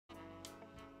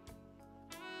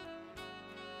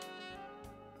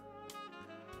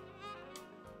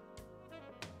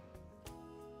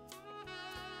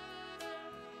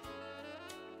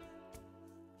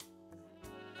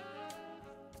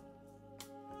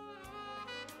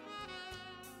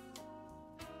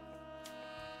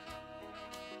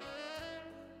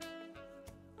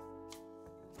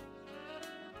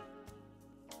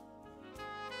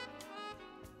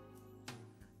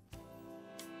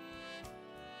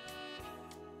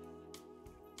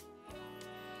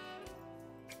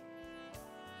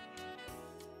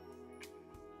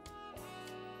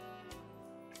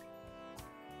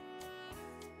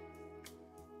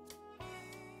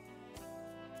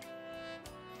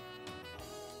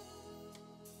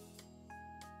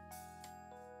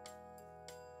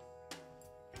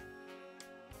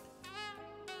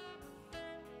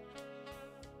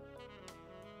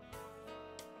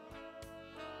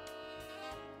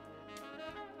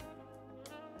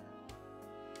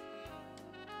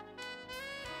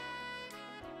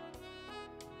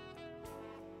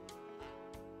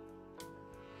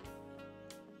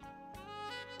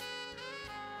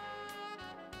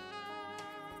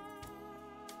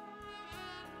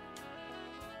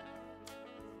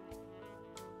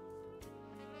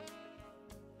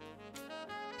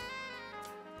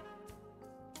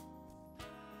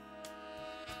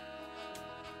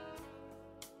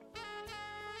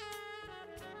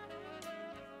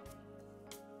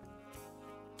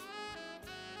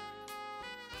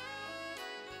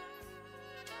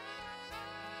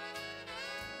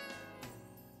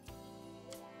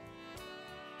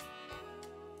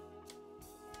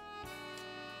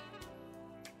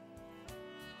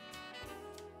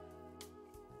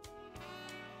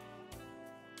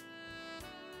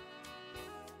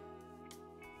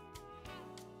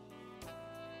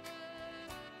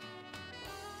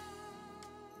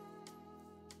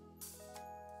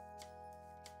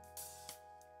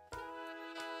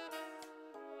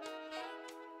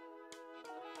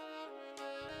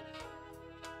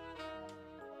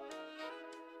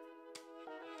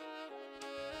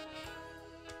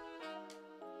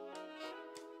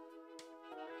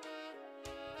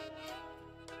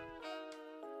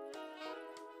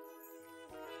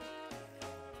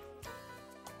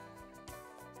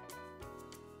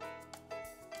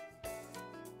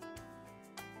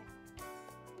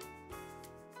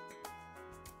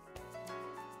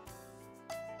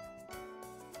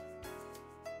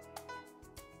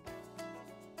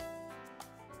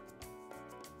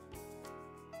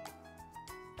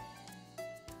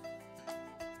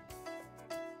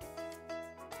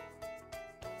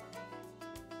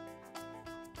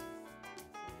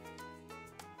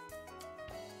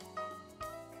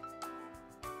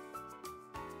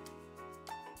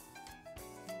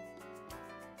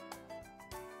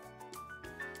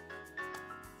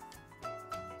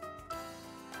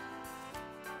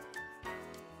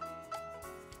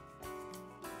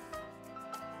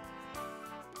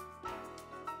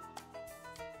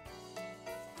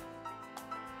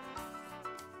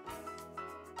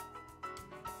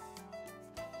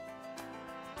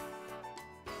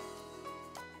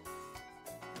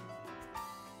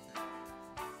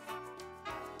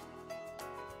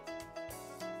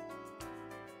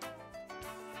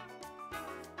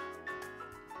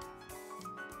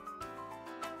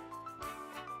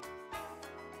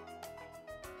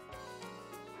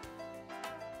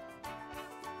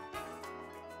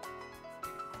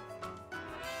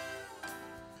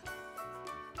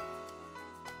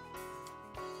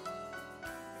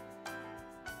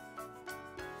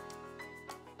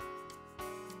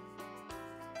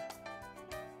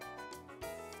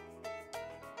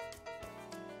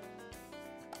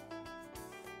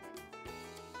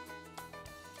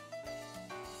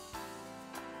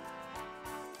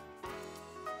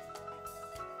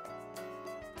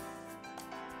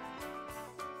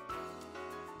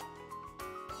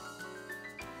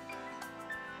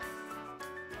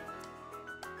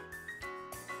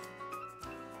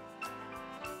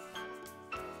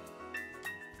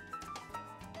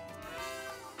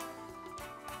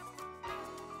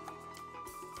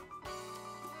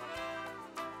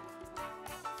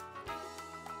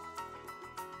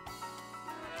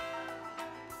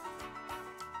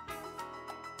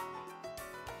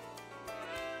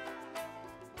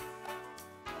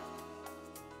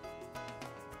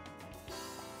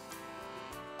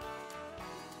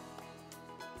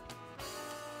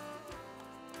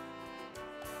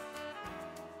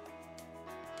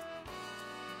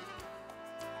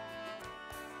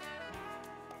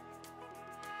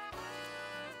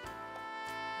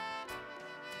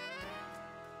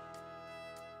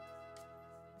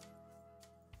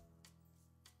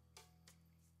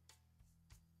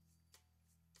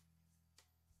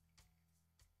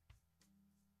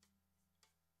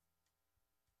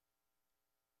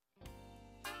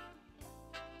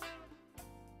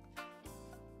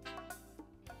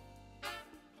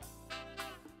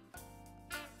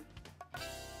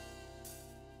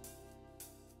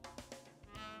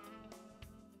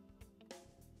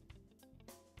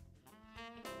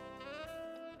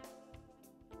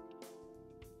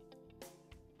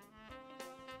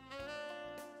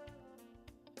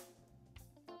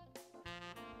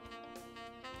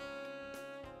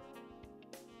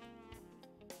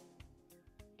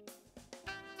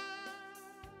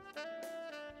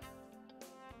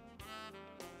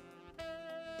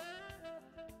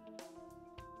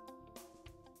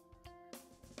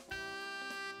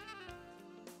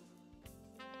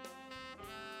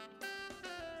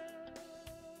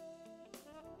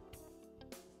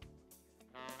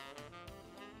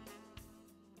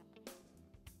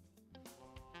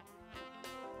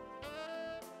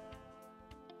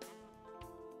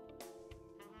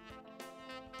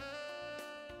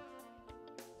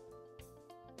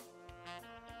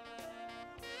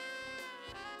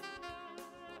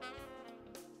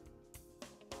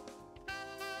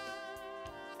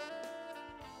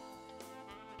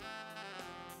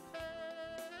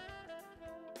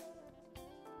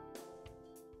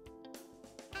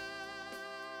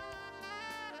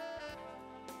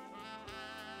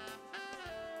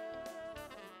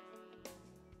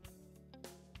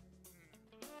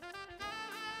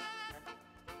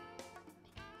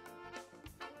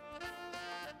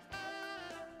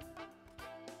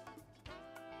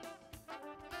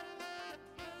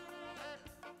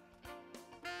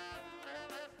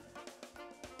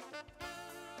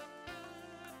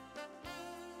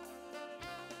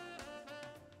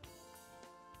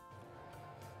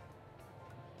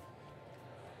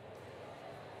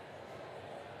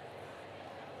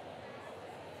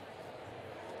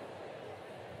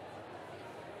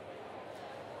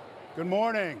Good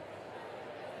morning.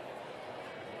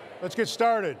 Let's get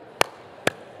started.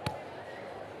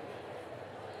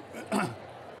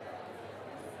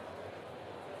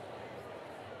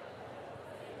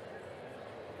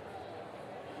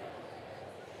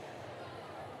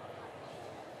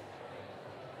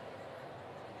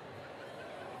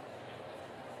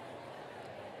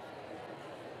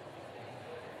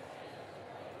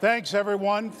 Thanks,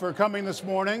 everyone, for coming this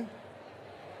morning.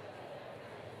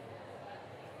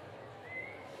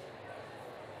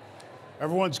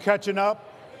 Everyone's catching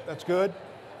up. That's good.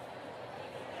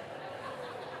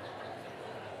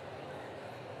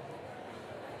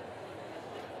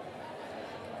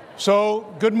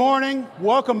 So, good morning.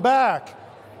 Welcome back.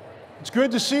 It's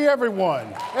good to see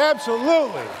everyone.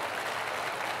 Absolutely.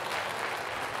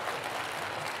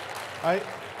 I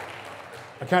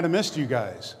kind of missed you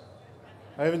guys.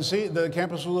 I haven't seen, the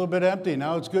campus was a little bit empty.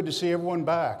 Now it's good to see everyone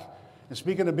back. And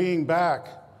speaking of being back,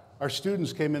 our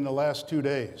students came in the last 2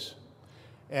 days.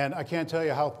 And I can't tell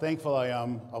you how thankful I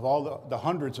am of all the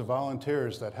hundreds of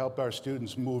volunteers that helped our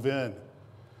students move in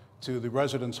to the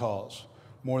residence halls.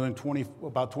 More than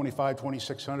about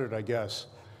 2,600, I guess,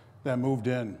 that moved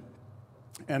in.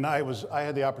 And I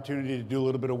had the opportunity to do a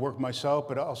little bit of work myself,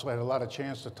 but I also had a lot of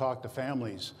chance to talk to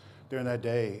families during that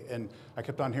day. And I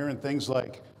kept on hearing things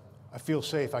like, I feel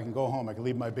safe, I can go home, I can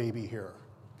leave my baby here,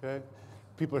 okay?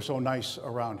 People are so nice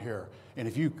around here. And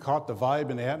if you caught the vibe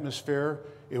and the atmosphere,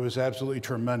 it was absolutely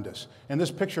tremendous. And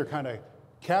this picture kind of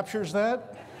captures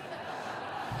that.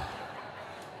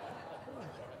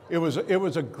 It was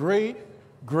a great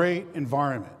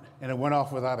environment, and it went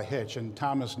off without a hitch. And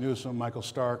Thomas Newsom, Michael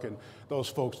Stark, and those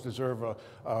folks deserve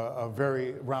a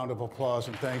very round of applause,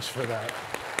 and thanks for that.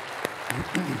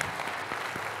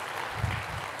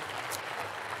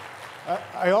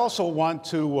 I also want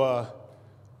to,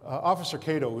 Officer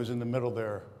Cato, who's in the middle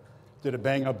there, did a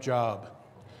bang-up job.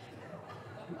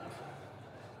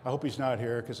 I hope he's not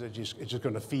here, because it's just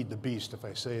going to feed the beast if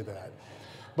I say that.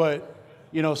 But,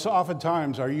 you know, so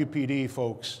oftentimes our UPD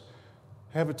folks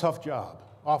have a tough job,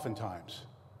 oftentimes,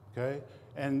 okay?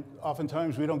 And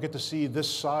oftentimes we don't get to see this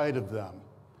side of them.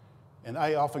 And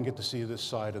I often get to see this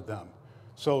side of them.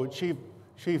 So Chief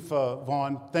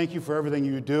Vaughn, thank you for everything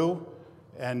you do.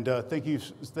 And thank you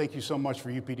so much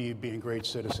for UPD being great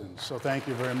citizens. So thank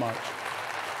you very much.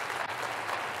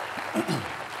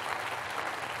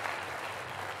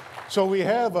 So we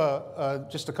have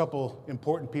just a couple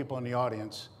important people in the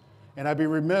audience. And I'd be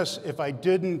remiss if I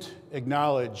didn't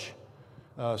acknowledge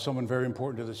someone very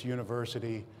important to this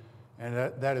university. And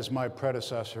that is my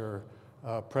predecessor,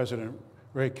 President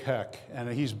Ray Keck. And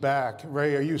he's back.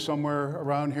 Ray, are you somewhere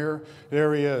around here?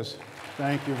 There he is.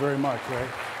 Thank you very much, Ray.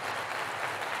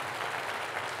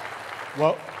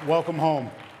 Well, welcome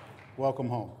home. Welcome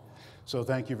home. So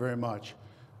thank you very much.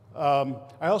 I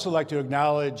also like to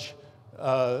acknowledge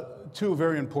two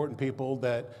very important people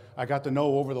that I got to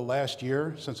know over the last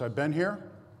year since I've been here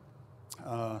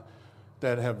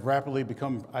that have rapidly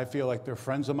become, I feel like they're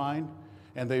friends of mine.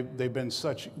 And they've been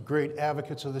such great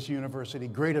advocates of this university,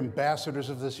 great ambassadors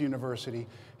of this university,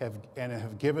 and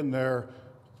have given their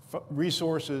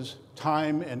resources,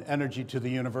 time, and energy to the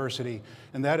university,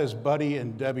 and that is Buddy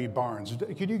and Debbie Barnes.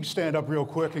 Could you stand up real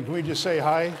quick, and can we just say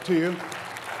hi to you?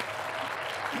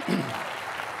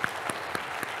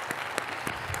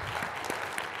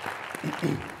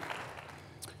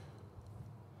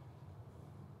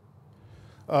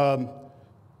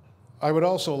 I would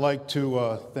also like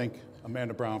to thank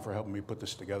Amanda Brown for helping me put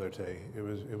this together today.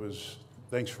 It was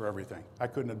thanks for everything. I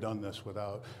couldn't have done this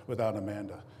without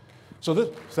Amanda. So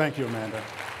thank you, Amanda.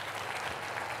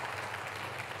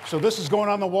 So this is going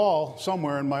on the wall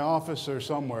somewhere in my office or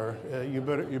somewhere. You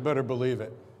better believe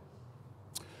it.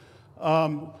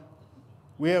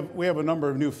 We have a number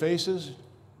of new faces,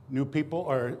 new people,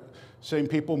 or same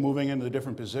people moving into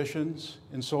different positions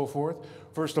and so forth.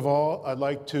 First of all, I'd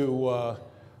like to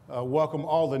welcome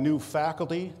all the new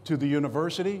faculty to the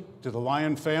university, to the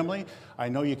Lion family. I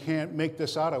know you can't make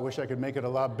this out. I wish I could make it a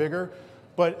lot bigger.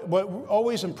 But what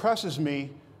always impresses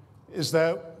me is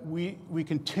that we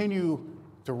continue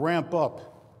to ramp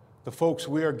up the folks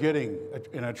we are getting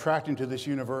and attracting to this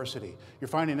university. You're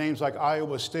finding names like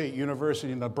Iowa State,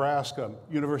 University of Nebraska,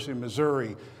 University of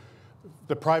Missouri,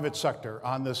 the private sector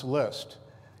on this list.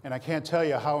 And I can't tell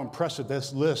you how impressive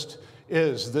this list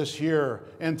is this year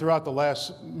and throughout the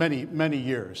last many, many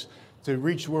years to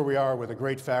reach where we are with the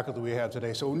great faculty we have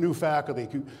today. So new faculty,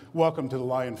 welcome to the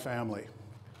Lion family.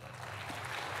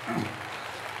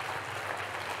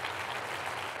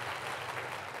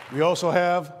 We also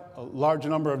have a large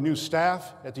number of new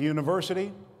staff at the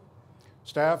university.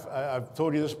 Staff, I've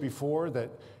told you this before, that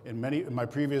in my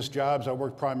previous jobs, I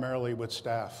worked primarily with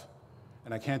staff.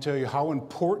 And I can't tell you how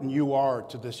important you are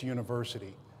to this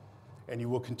university. And you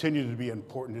will continue to be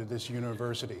important to this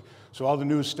university. So all the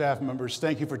new staff members,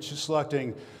 thank you for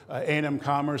selecting A&M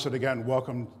Commerce, and again,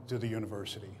 welcome to the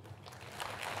university.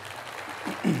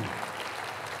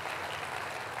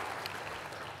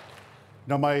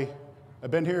 Now,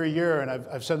 I've been here a year, and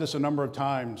I've said this a number of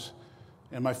times,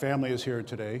 and my family is here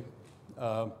today.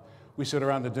 We sit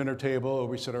around the dinner table, or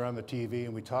we sit around the TV,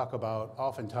 and we talk about,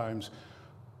 oftentimes,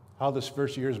 how this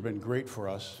first year has been great for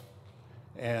us,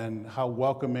 and how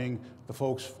welcoming the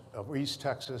folks of East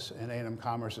Texas and A&M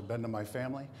Commerce have been to my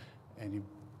family. And you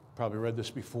probably read this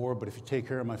before, but if you take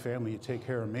care of my family, you take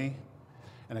care of me.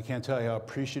 And I can't tell you how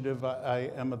appreciative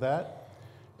I am of that.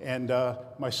 And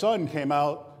my son came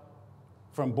out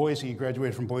from Boise. He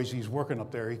graduated from Boise. He's working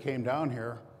up there. He came down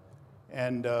here,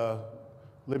 and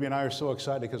Libby and I are so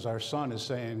excited because our son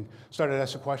is started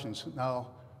asking questions. Now,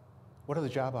 what are the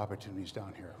job opportunities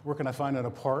down here? Where can I find an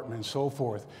apartment and so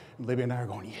forth? And Libby and I are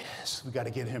going, yes, we got to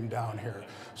get him down here.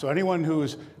 So anyone who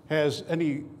has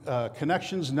any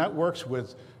connections, networks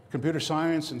with computer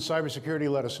science and cybersecurity,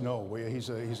 let us know. He's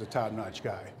a top-notch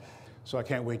guy. So I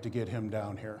can't wait to get him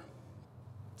down here.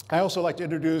 I also like to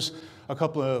introduce a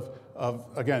couple of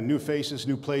again, new faces,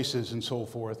 new places, and so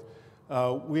forth.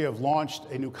 We have launched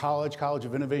a new college, College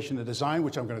of Innovation and Design,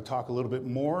 which I'm going to talk a little bit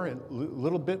more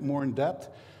in depth,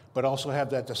 but also have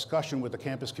that discussion with the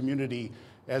campus community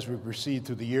as we proceed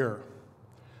through the year.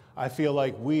 I feel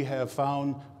like we have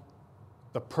found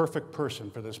the perfect person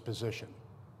for this position.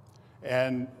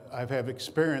 And I've had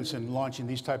experience in launching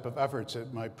these type of efforts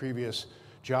at my previous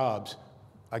jobs.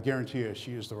 I guarantee you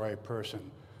she is the right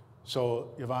person. So,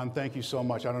 Yvonne, thank you so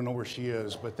much. I don't know where she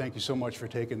is, but thank you so much for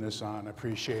taking this on. I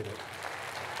appreciate it.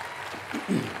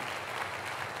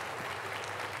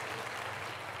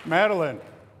 Madeline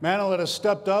has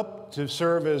stepped up to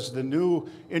serve as the new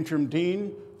interim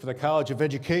dean for the College of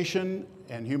Education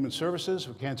and Human Services.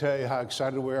 We can't tell you how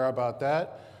excited we are about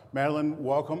that. Madeline,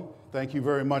 welcome. Thank you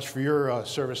very much for your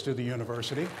service to the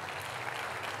university.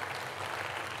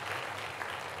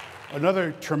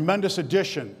 Another tremendous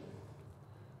addition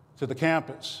to the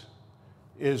campus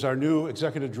is our new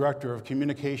Executive Director of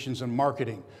Communications and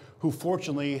Marketing, who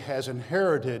fortunately has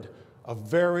inherited a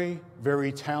very,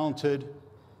 very talented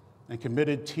and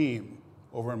committed team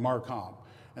over in Marcom,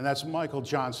 and that's Michael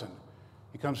Johnson.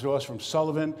 He comes to us from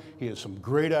Sullivan. He has some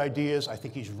great ideas. I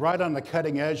think he's right on the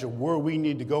cutting edge of where we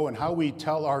need to go and how we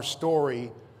tell our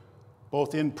story,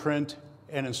 both in print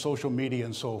and in social media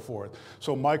and so forth.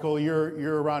 So Michael,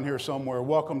 you're around here somewhere.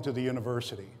 Welcome to the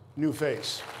university. New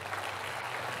face.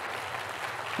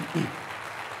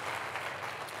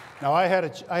 Now I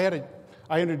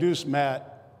introduced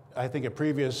Matt, I think, at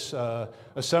previous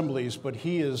assemblies, but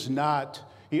he is not,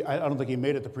 I don't think he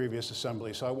made it the previous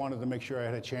assembly, so I wanted to make sure I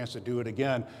had a chance to do it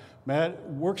again. Matt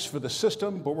works for the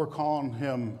system, but we're calling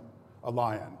him a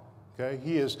lion, okay?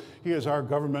 He is our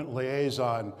government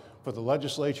liaison for the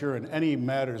legislature and any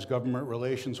matters government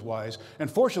relations-wise. And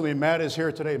fortunately, Matt is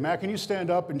here today. Matt, can you stand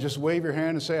up and just wave your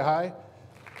hand and say hi?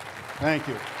 Thank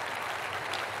you.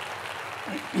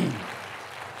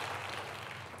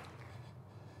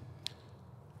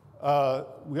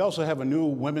 We also have a new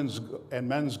women's and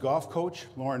men's golf coach,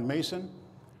 Lauren Mason.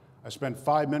 I spent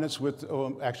 5 minutes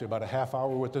actually about a half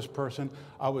hour with this person.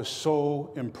 I was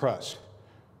so impressed.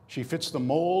 She fits the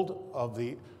mold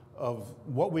of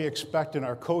what we expect in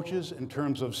our coaches in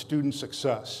terms of student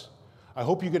success. I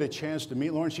hope you get a chance to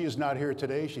meet Lauren. She is not here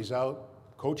today. She's out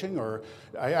coaching,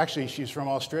 she's from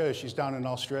Australia. She's down in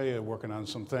Australia working on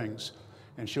some things,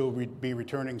 and she'll be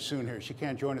returning soon here. She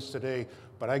can't join us today,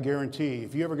 but I guarantee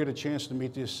if you ever get a chance to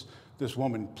meet this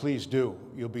woman, please do.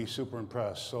 You'll be super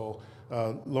impressed. So,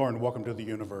 Lauren, welcome to the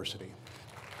university.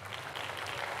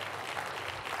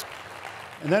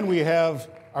 And then we have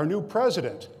our new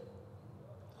president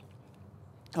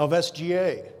of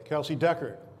SGA, Kelsey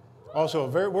Deckard. Also,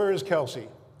 where is Kelsey?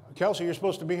 Kelsey, you're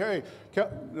supposed to be here. Hey,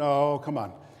 no, come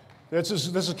on. This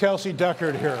is Kelsey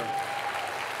Deckard here.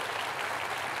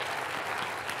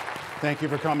 Thank you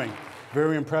for coming.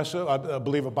 Very impressive. I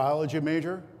believe a biology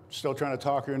major. Still trying to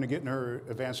talk her into getting her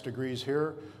advanced degrees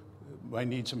here. I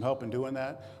need some help in doing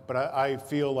that. But I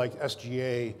feel like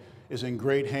SGA is in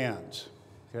great hands.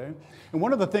 Okay? And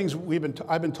one of the things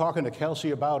I've been talking to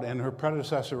Kelsey about and her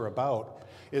predecessor about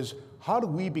is how do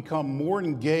we become more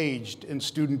engaged in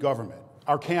student government,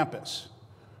 our campus,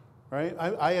 right?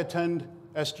 I attend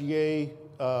SGA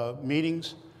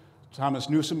meetings. Thomas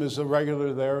Newsom is a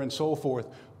regular there and so forth.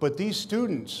 But these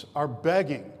students are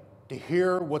begging to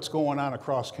hear what's going on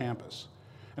across campus.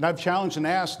 And I've challenged and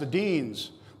asked the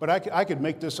deans, but I could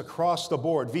make this across the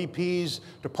board, VPs,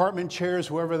 department chairs,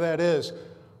 whoever that is.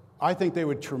 I think they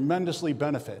would tremendously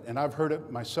benefit, and I've heard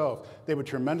it myself, they would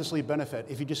tremendously benefit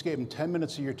if you just gave them 10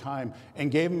 minutes of your time and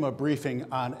gave them a briefing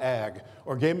on ag,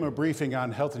 or gave them a briefing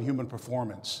on health and human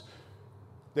performance.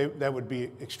 That would be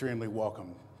extremely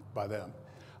welcomed by them.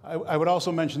 I would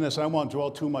also mention this, I won't dwell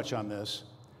too much on this,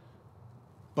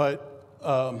 but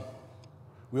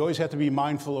we always have to be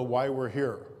mindful of why we're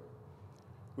here.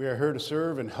 We are here to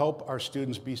serve and help our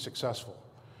students be successful.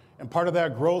 And part of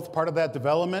that growth, part of that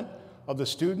development of the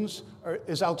students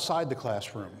is outside the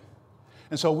classroom.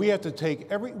 And so we have to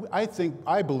take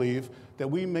I believe that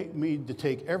we need to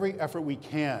take every effort we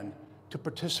can to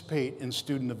participate in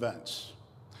student events.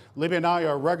 Libby and I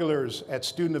are regulars at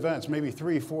student events, maybe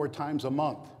 3-4 times a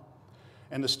month.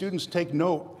 And the students take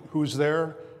note who's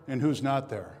there and who's not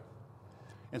there.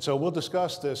 And so we'll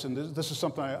discuss this, and this is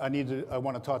something I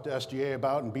want to talk to SGA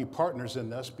about and be partners in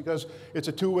this, because it's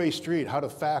a two-way street. How do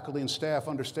faculty and staff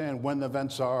understand when the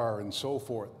events are and so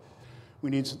forth? We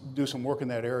need to do some work in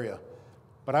that area.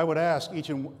 But I would ask each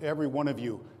and every one of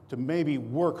you to maybe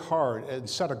work hard and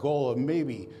set a goal of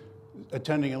maybe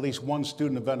attending at least one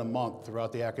student event a month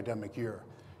throughout the academic year.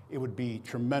 It would be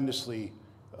tremendously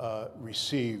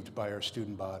received by our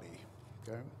student body.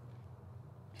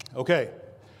 Okay,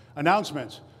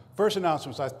 announcements. First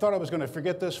announcements, I thought I was going to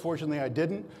forget this, fortunately I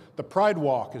didn't. The Pride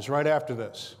Walk is right after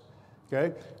this,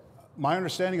 okay? My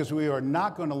understanding is we are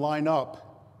not going to line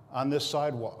up on this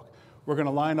sidewalk. We're going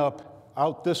to line up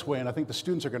out this way, and I think the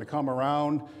students are going to come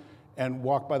around and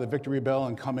walk by the Victory Bell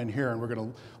and come in here, and we're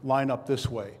going to line up this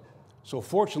way. So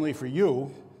fortunately for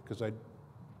you, because I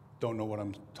don't know what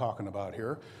I'm talking about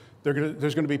here,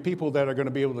 there's going to be people that are going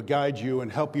to be able to guide you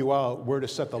and help you out where to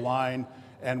set the line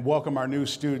and welcome our new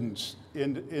students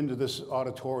into this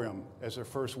auditorium as their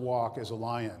first walk as a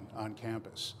Lion on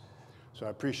campus. So I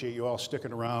appreciate you all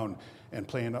sticking around and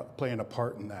playing a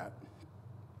part in that.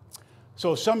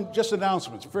 So some just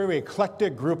announcements, very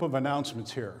eclectic group of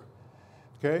announcements here,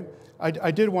 okay?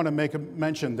 I did want to make a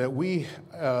mention that we,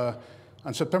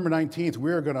 on September 19th,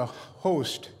 we are going to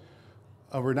host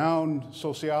a renowned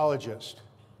sociologist,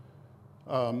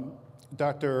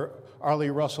 Dr. Arlie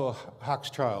Russell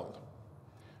Hochschild,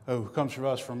 who comes from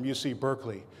us from UC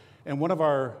Berkeley. And one of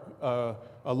our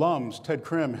alums, Ted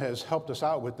Krim, has helped us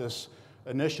out with this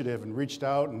initiative and reached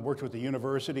out and worked with the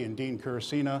university and Dean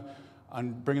Kurasina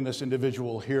on bringing this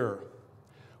individual here.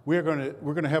 We're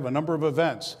going to have a number of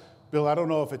events. Bill, I don't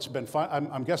know if it's been,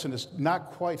 I'm guessing it's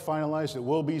not quite finalized. It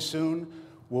will be soon.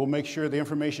 We'll make sure the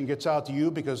information gets out to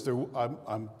you because I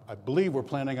believe we're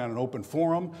planning on an open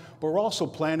forum, but we're also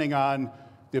planning on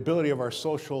the ability of our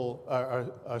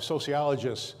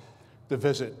sociologists to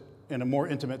visit in a more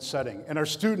intimate setting, and our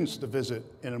students to visit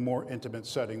in a more intimate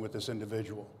setting with this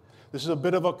individual. This is a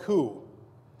bit of a coup.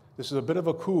 This is a bit of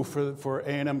a coup for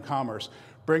A&M Commerce,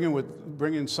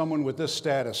 bringing someone with this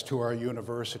status to our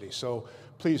university. So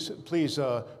please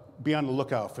be on the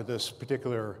lookout for this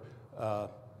particular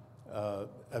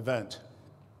event.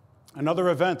 Another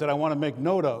event that I want to make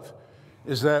note of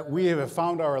is that we have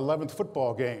found our 11th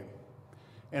football game.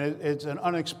 And it's an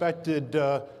unexpected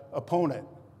opponent.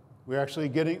 We're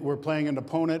playing an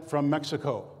opponent from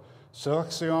Mexico,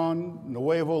 Selección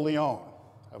Nuevo León.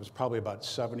 I was probably about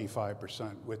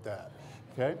 75% with that,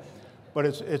 okay? But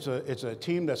it's a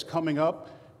team that's coming up.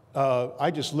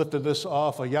 I just lifted this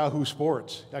off of Yahoo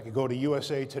Sports. I could go to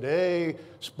USA Today,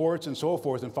 Sports, and so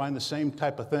forth and find the same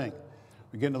type of thing.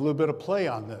 We're getting a little bit of play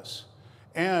on this.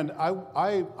 And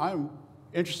I'm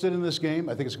interested in this game.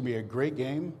 I think it's going to be a great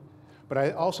game. But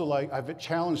I've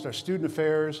challenged our student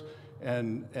affairs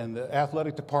and the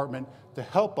athletic department to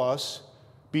help us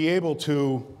be able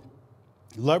to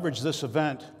leverage this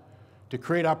event to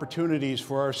create opportunities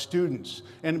for our students,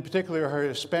 and in particular our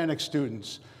Hispanic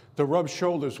students, to rub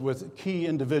shoulders with key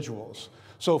individuals.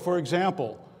 So for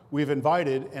example, we've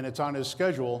invited, and it's on his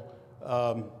schedule,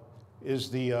 is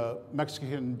the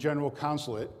Mexican General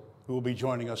Consulate, who will be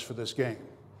joining us for this game.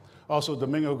 Also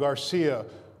Domingo Garcia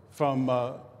from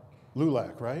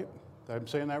LULAC, right? I'm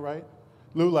saying that right?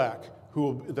 LULAC,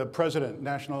 the president,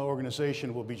 national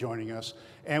organization, will be joining us.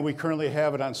 And we currently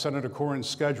have it on Senator Cornyn's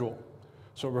schedule.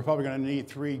 So we're probably going to need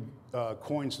 3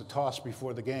 coins to toss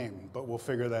before the game, but we'll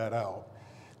figure that out.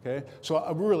 Okay? So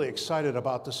I'm really excited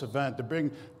about this event,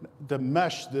 to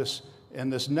mesh this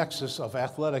and this nexus of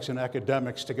athletics and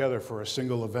academics together for a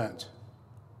single event.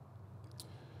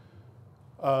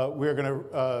 We're going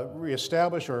to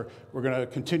reestablish, or we're going to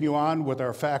continue on with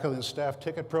our faculty and staff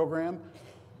ticket program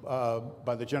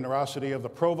by the generosity of the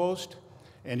provost.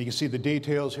 And you can see the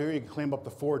details here. You can claim up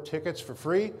to 4 tickets for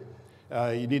free.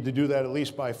 You need to do that at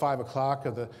least by 5 o'clock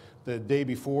of the day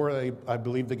before, I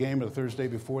believe, the game, or the Thursday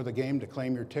before the game, to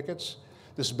claim your tickets.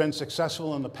 This has been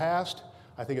successful in the past.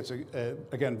 I think it's,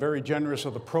 again, very generous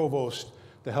of the provost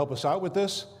to help us out with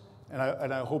this, and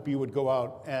I hope you would go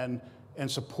out and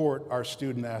support our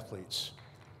student athletes.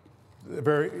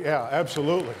 Yeah,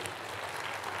 absolutely.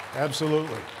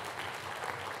 Absolutely.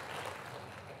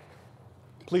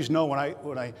 Please know when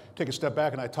I take a step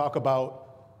back and I talk about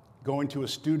going to a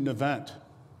student event,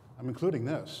 I'm including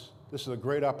this. This is a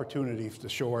great opportunity to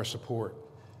show our support.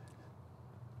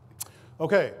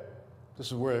 Okay, this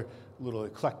is where a little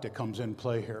eclectic comes in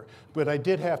play here. But I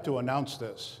did have to announce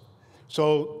this.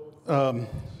 So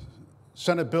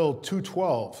Senate Bill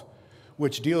 212,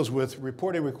 which deals with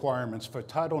reporting requirements for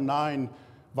Title IX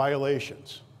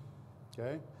violations.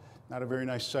 Okay? Not a very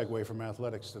nice segue from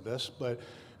athletics to this, but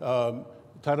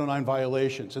Title IX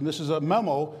violations. And this is a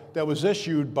memo that was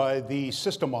issued by the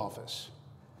system office.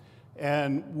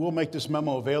 And we'll make this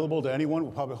memo available to anyone.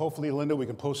 We'll probably, hopefully, Linda, we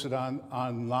can post it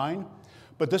online.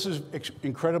 But this is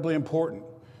incredibly important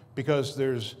because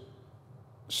there's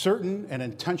certain and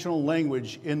intentional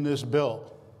language in this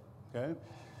bill. Okay?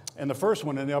 And the first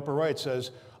one in the upper right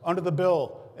says, under the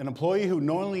bill, an employee who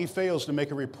knowingly fails to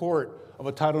make a report of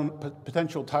a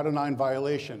potential Title IX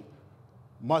violation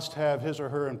must have his or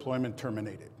her employment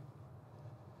terminated.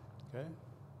 Okay?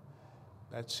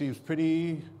 That seems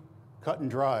pretty cut and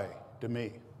dry to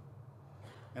me.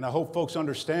 And I hope folks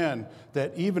understand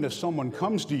that even if someone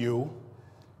comes to you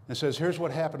and says, here's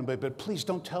what happened, but please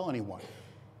don't tell anyone,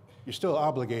 you're still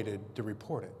obligated to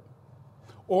report it.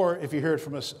 Or if you hear it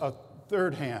from a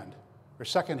third hand or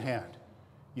second hand,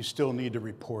 you still need to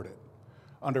report it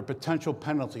under potential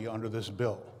penalty under this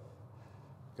bill.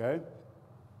 Okay?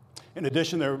 In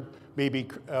addition, there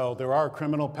are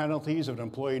criminal penalties if an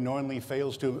employee knowingly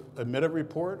fails to admit a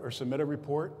report or submit a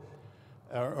report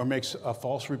or makes a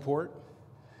false report.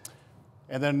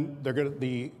 And then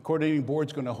the coordinating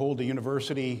board's going to hold the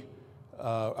university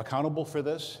accountable for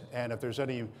this. And if there's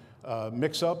any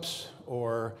mix-ups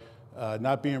or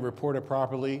not being reported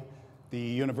properly,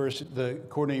 the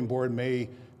coordinating board may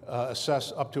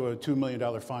assess up to a $2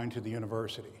 million fine to the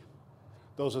university.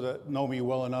 Those that know me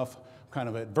well enough, kind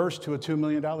of adverse to a $2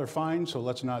 million fine, so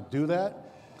let's not do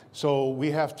that. So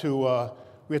we have to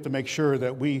make sure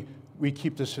that we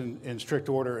keep this in strict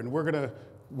order, and we're going to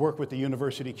work with the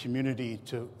university community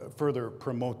to further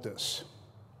promote this.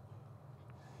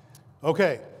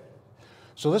 Okay,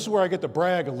 so this is where I get to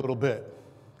brag a little bit,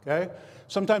 okay?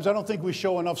 Sometimes I don't think we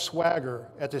show enough swagger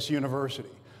at this university.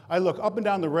 I look up and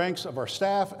down the ranks of our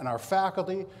staff and our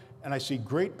faculty, and I see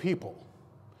great people.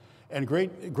 And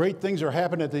great things are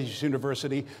happening at this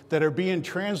university that are being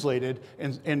translated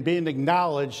and being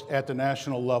acknowledged at the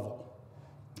national level.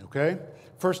 Okay?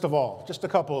 First of all, just a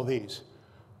couple of these.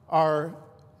 Our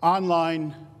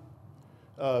online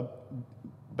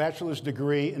bachelor's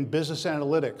degree in business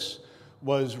analytics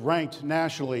was ranked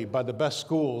nationally by the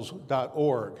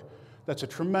bestschools.org. That's a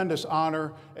tremendous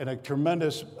honor and a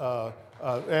tremendous,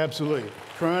 absolutely,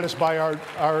 tremendous by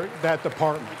that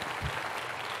department.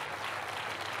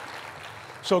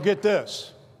 So get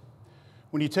this.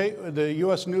 When you take the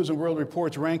U.S. News and World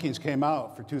Report's rankings came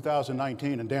out for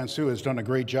 2019, and Dan Sue has done a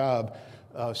great job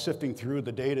sifting through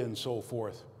the data and so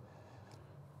forth.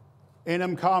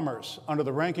 A&M Commerce, under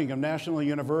the ranking of national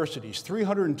universities,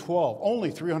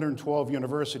 only 312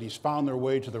 universities found their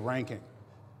way to the ranking.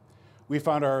 We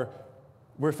found our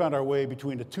way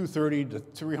between the 230 to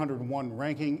 301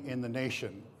 ranking in the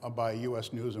nation by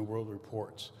U.S. News and World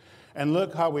Reports. And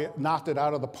look how we knocked it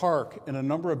out of the park in a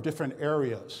number of different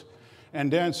areas.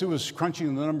 And Dan Sue is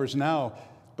crunching the numbers now,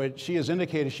 but she has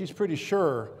indicated she's pretty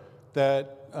sure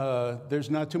that there's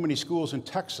not too many schools in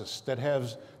Texas that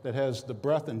has the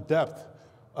breadth and depth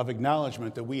of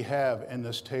acknowledgement that we have in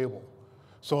this table.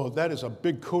 So that is a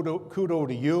big kudo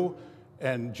to you,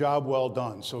 and job well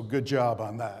done. So good job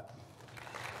on that.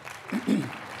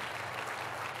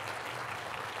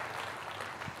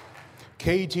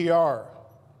 KTR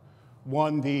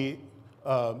won the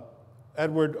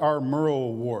Edward R. Murrow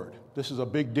Award. This is a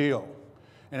big deal.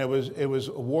 And it was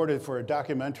awarded for a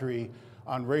documentary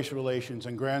on race relations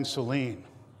in Grand Saline.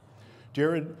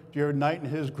 Jared Knight and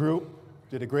his group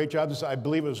did a great job. I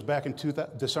believe it was back in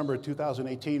December of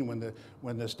 2018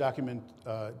 when this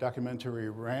documentary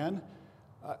ran.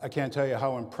 I can't tell you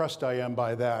how impressed I am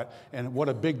by that and what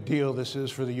a big deal this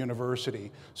is for the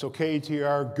university. So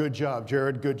KTR, good job.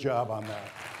 Jared, good job on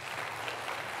that.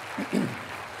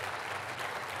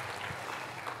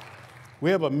 We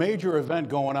have a major event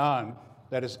going on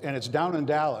and it's down in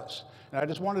Dallas. And I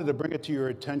just wanted to bring it to your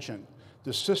attention.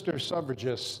 The Sister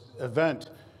Suffragists event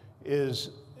is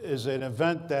an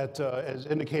event that, as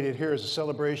indicated here, is a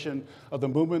celebration of the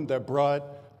movement that brought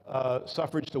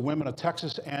suffrage to women of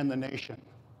Texas and the nation.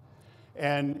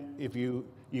 And if you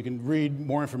can read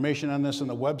more information on this on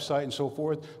the website and so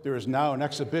forth. There is now an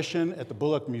exhibition at the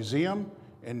Bullock Museum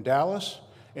in Dallas,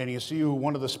 and you see who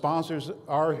one of the sponsors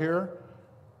are here,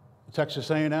 Texas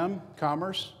A&M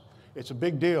Commerce. It's a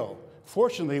big deal.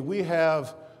 Fortunately, we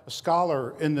have a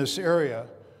scholar in this area,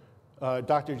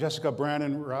 Dr. Jessica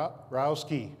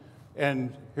Brannon-Rowski,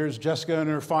 and here's Jessica in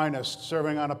her finest,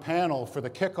 serving on a panel for the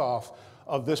kickoff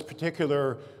of this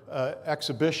particular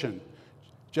exhibition.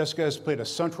 Jessica has played a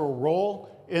central role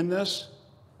in this,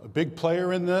 a big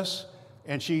player in this,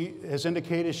 and she has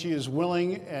indicated she is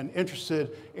willing and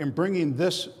interested in bringing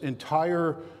this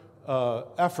entire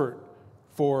effort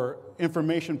for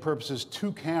information purposes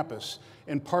to campus,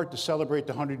 in part to celebrate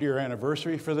the 100-year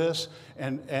anniversary for this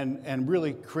and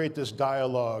really create this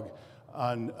dialogue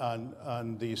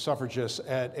on the suffragists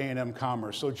at A&M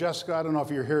Commerce. So Jessica, I don't know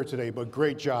if you're here today, but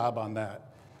great job on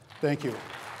that. Thank you.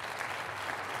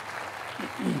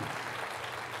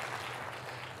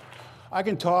 I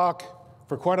can talk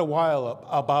for quite a while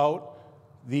about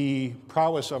the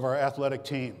prowess of our athletic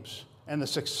teams and the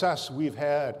success we've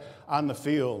had on the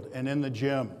field and in the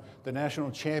gym, the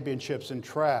national championships in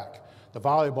track, the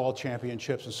volleyball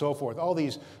championships and so forth, all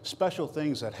these special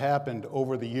things that happened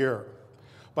over the year.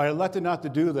 But I elected not to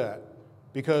do that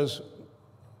because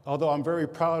although I'm very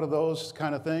proud of those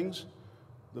kind of things,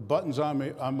 the buttons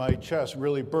on my chest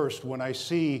really burst when I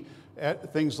see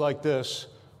things like this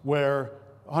where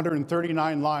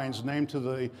 139 lines named to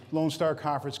the Lone Star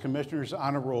Conference Commissioner's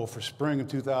Honor Roll for spring of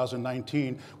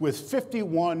 2019 with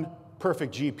 51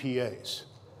 perfect GPAs.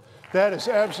 That is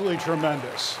absolutely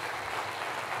tremendous.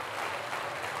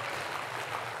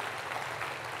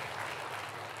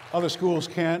 Other schools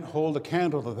can't hold a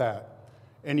candle to that.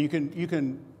 And you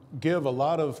can give a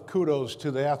lot of kudos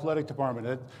to the athletic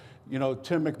department. You know,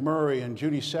 Tim McMurray and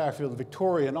Judy Sackfield,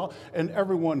 Victoria, and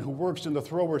everyone who works in the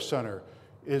Thrower Center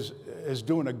is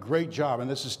doing a great job, and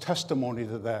this is testimony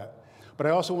to that. But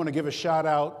I also want to give a shout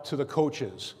out to the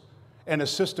coaches and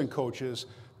assistant coaches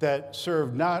that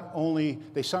serve not only,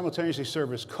 they simultaneously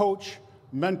serve as coach,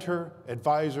 mentor,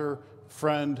 advisor,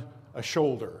 friend, a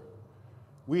shoulder.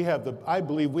 I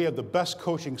believe we have the best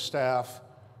coaching staff,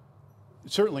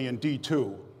 certainly in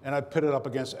D2, and I'd put it up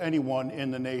against anyone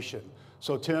in the nation.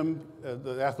 So Tim,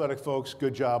 the athletic folks,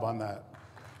 good job on that.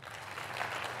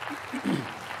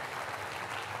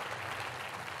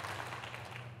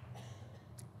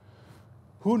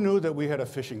 Who knew that we had a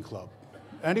fishing club?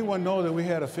 Anyone know that we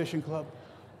had a fishing club?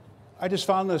 I just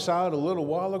found this out a little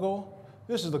while ago.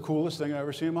 This is the coolest thing I've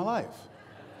ever seen in my life.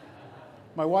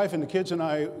 My wife and the kids and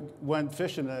I went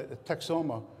fishing at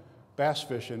Texoma, bass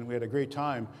fishing. We had a great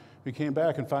time. We came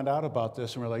back and found out about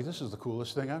this, and we're like, this is the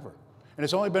coolest thing ever. And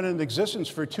it's only been in existence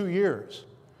for 2 years.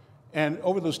 And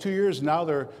over those 2 years, now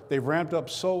they've ramped up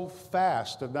so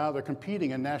fast that now they're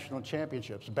competing in national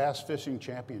championships, bass fishing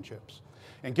championships.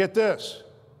 And get this,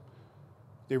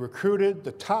 they recruited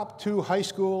the top 2 high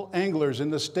school anglers in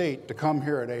the state to come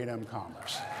here at A&M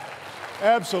Commerce.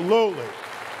 Absolutely.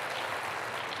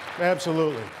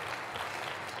 Absolutely.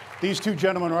 These 2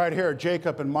 gentlemen right here,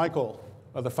 Jacob and Michael,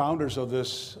 are the founders of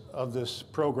this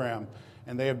program,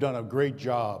 and they have done a great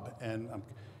job. And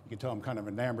you can tell I'm kind of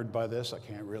enamored by this. I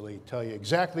can't really tell you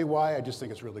exactly why. I just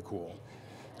think it's really cool.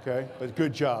 Okay? But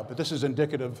good job. But this is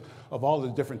indicative of all the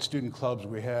different student clubs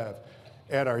we have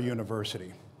at our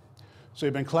university. So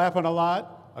you've been clapping a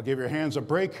lot. I'll give your hands a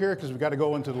break here because we've got to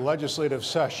go into the legislative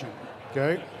session.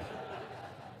 Okay?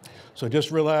 So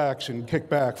just relax and kick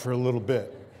back for a little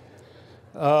bit.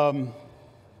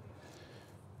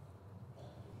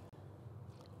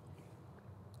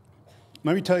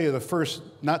 Let me tell you the first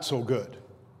not so good.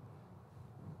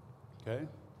 Okay?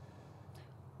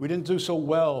 We didn't do so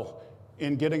well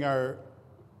in getting our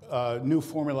new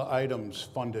formula items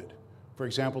funded. For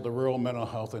example, the Rural Mental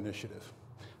Health Initiative.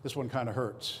 This one kind of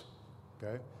hurts.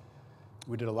 Okay?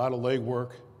 We did a lot of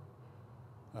legwork.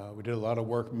 We did a lot of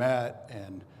work, Matt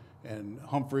and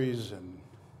Humphreys and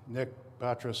Nick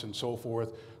Batras and so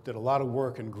forth, did a lot of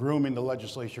work in grooming the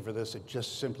legislature for this. It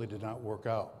just simply did not work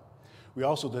out. We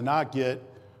also did not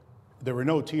there were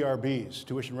no TRBs,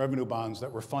 tuition revenue bonds,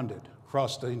 that were funded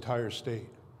across the entire state.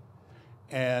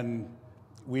 And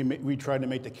we tried to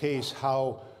make the case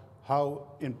how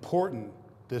important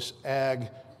this ag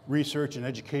research and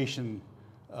education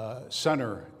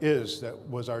center that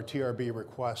was our TRB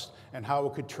request, and how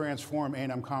it could transform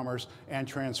A&M Commerce and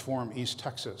transform East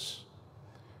Texas.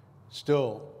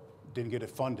 Still didn't get it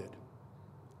funded.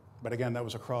 But again, that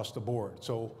was across the board.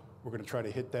 So we're going to try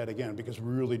to hit that again because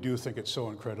we really do think it's so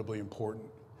incredibly important.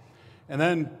 And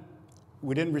then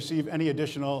we didn't receive any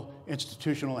additional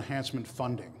institutional enhancement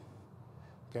funding.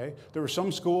 Okay? There were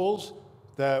some schools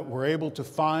that were able to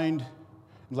find,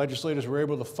 legislators were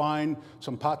able to find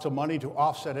some pots of money to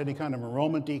offset any kind of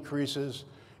enrollment decreases,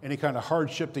 any kind of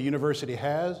hardship the university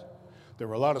has. There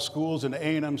were a lot of schools in the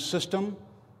A&M system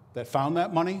that found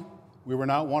that money. We were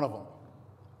not one of them.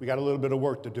 We got a little bit of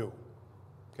work to do.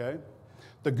 Okay?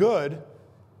 The good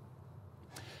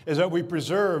is that we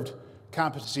preserved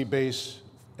competency-based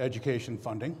education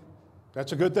funding.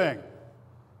 That's a good thing,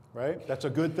 right? That's a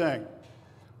good thing.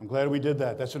 I'm glad we did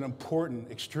that. That's an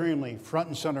important, extremely front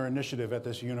and center initiative at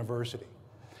this university.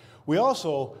 We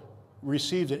also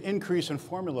received an increase in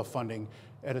formula funding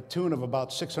at a tune of about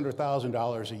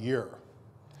 $600,000 a year.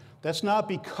 That's not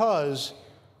because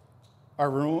our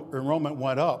enrollment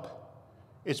went up.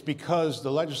 It's because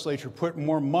the legislature put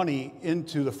more money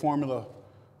into the formula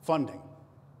funding.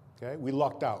 Okay? We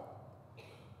lucked out.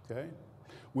 Okay?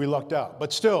 We lucked out.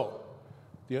 But still,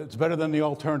 it's better than the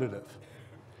alternative.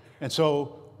 And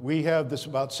so we have this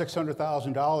about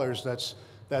 $600,000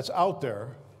 that's out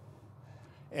there,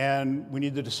 and we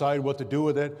need to decide what to do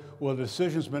with it. Well, the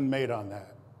decision's been made on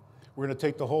that. We're going to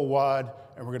take the whole wad,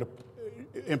 and we're going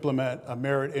to implement a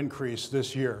merit increase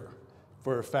this year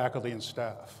for faculty and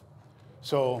staff.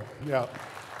 So, yeah.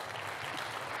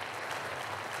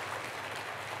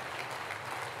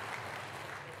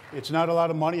 It's not a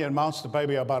lot of money. It amounts to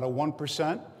maybe about a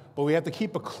 1%, but we have to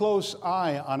keep a close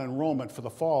eye on enrollment for the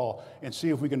fall and see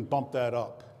if we can bump that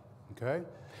up, okay?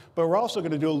 But we're also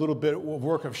going to do a little bit of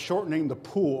work of shortening the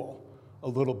pool a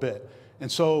little bit.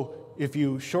 And so if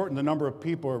you shorten the number of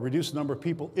people or reduce the number of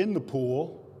people in the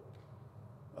pool,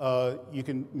 you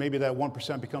can, maybe that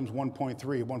 1% becomes 1.3,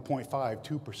 1.5,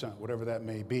 2%, whatever that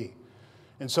may be.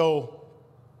 And so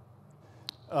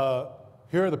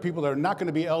here are the people that are not going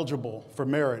to be eligible for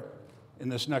merit in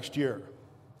this next year.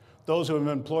 Those who have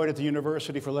been employed at the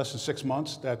university for less than 6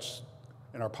 months, that's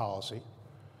in our policy.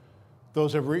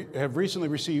 Those have recently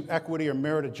received equity or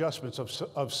merit adjustments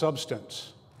of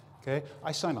substance. Okay?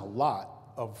 I sign a lot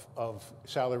of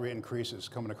salary increases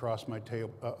coming across my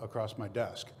across my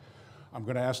desk. I'm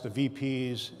going to ask the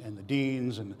VPs and the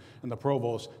deans and the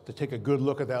provosts to take a good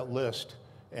look at that list.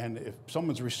 And if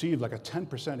someone's received like a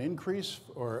 10% increase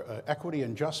or equity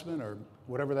adjustment or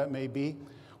whatever that may be,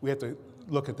 we have to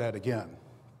look at that again.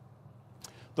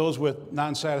 Those with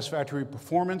non-satisfactory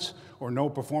performance or no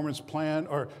performance plan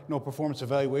or no performance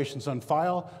evaluations on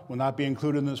file will not be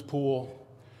included in this pool.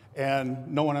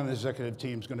 And no one on the executive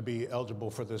team is going to be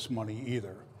eligible for this money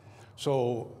either.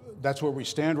 So that's where we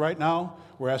stand right now.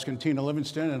 We're asking Tina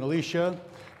Livingston and Alicia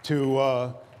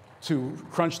to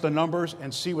crunch the numbers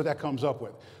and see what that comes up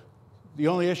with. The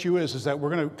only issue is that we're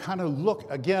going to kind of look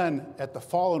again at the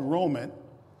fall enrollment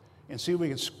and see if we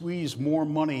can squeeze more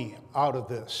money out of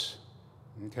this.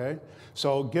 Okay?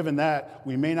 So given that,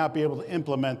 we may not be able to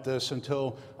implement this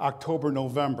until October,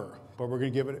 November, but we're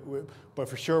going to give it, but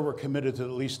for sure we're committed to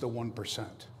at least the 1%.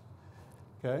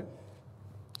 Okay?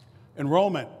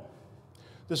 Enrollment.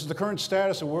 This is the current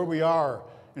status of where we are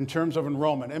in terms of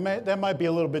enrollment. That might be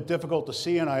a little bit difficult to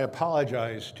see, and I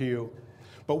apologize to you.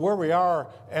 But where we are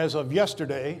as of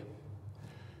yesterday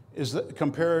is that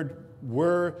compared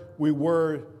where we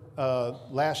were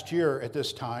last year at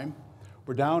this time,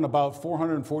 we're down about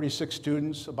 446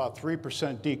 students, about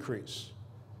 3% decrease,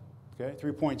 okay,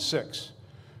 3.6.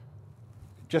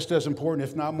 Just as important,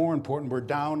 if not more important, we're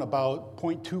down about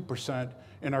 0.2%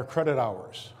 in our credit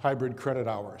hours, hybrid credit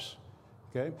hours.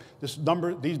 Okay? This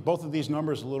number, both of these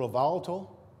numbers are a little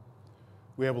volatile.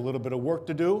 We have a little bit of work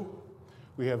to do.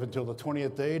 We have until the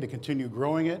 20th day to continue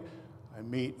growing it.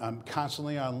 I'm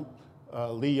constantly on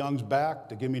Lee Young's back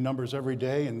to give me numbers every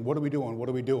day, and what are we doing, what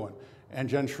are we doing? And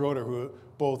Jen Schroeder, who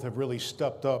both have really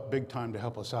stepped up big time to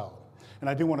help us out. And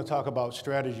I do want to talk about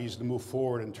strategies to move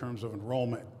forward in terms of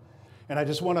enrollment. And I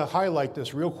just want to highlight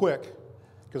this real quick,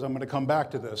 because I'm going to come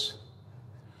back to this.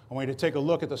 I want you to take a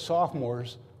look at the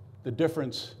sophomores, the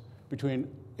difference between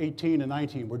 18 and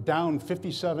 19. We're down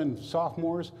 57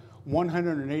 sophomores,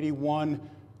 181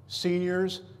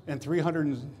 seniors, and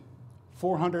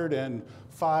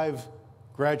 405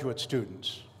 graduate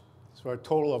students. So a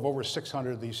total of over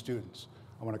 600 of these students.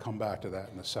 I want to come back to that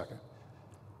in a second.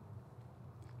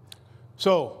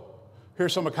 So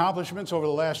here's some accomplishments over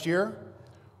the last year.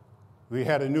 We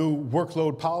had a new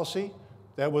workload policy.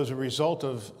 That was a result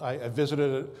of, I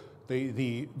visited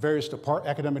the various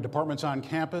academic departments on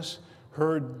campus,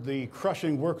 heard the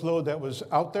crushing workload that was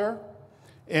out there,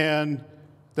 and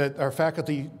that our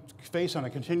faculty face on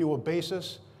a continual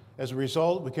basis. As a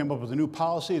result, we came up with a new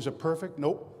policy. Is it perfect?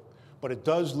 Nope. but it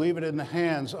does leave it in the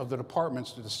hands of the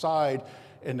departments to decide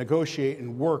and negotiate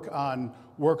and work on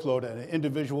workload at an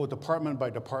individual department by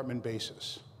department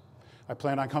basis. I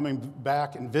plan on coming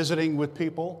back and visiting with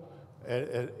people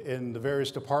in the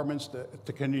various departments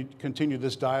to continue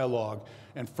this dialogue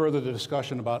and further the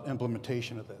discussion about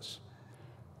implementation of this.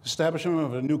 Establishment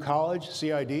of a new college,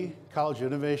 CID, College of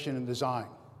Innovation and Design.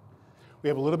 We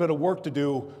have a little bit of work to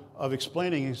do of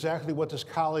explaining exactly what this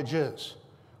college is.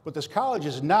 What this college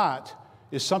is not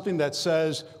is something that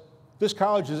says this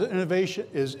college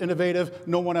is innovative,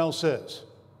 no one else is.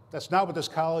 That's not what this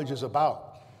college is about.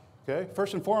 Okay?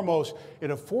 First and foremost,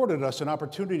 it afforded us an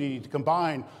opportunity to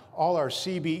combine all our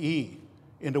CBE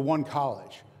into one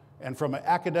college. And from an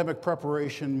academic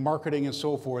preparation, marketing, and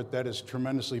so forth, that is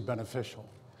tremendously beneficial.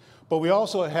 But we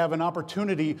also have an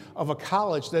opportunity of a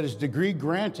college that is degree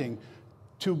granting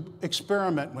to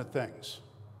experiment with things.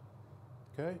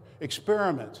 Okay?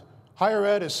 Experiment. Higher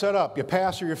ed is set up. You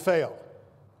pass or you fail.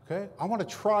 Okay? I want to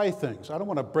try things. I don't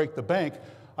want to break the bank.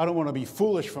 I don't want to be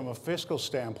foolish from a fiscal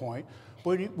standpoint.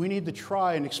 But we need to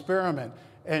try and experiment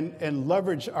and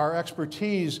leverage our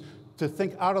expertise to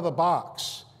think out of the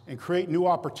box and create new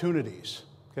opportunities.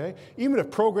 Okay? Even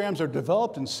if programs are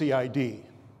developed in CID,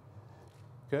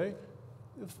 okay?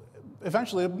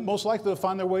 Eventually, most likely to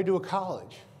find their way to a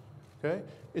college. Okay?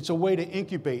 It's a way to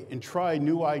incubate and try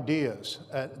new ideas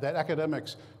that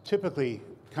academics typically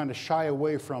kind of shy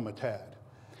away from a tad.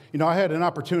 You know, I had an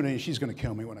opportunity, and she's going to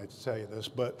kill me when I tell you this,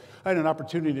 but I had an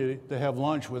opportunity to have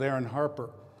lunch with Erin Harper,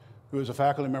 who is a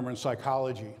faculty member in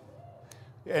psychology.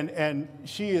 And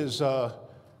she is,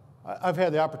 I've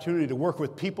had the opportunity to work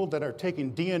with people that are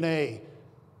taking DNA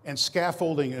and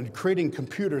scaffolding and creating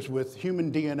computers with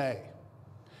human DNA.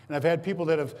 And I've had people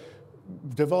that have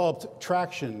developed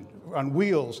traction on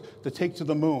wheels to take to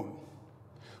the moon.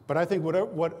 But I think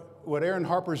what Erin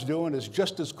Harper's doing is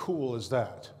just as cool as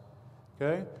that.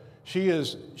 Okay? She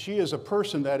is a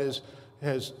person that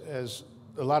has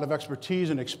a lot of expertise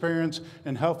and experience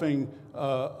in helping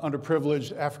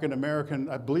underprivileged African American,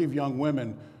 I believe, young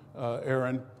women,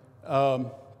 Erin,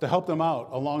 to help them out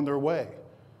along their way.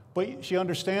 But she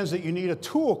understands that you need a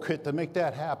toolkit to make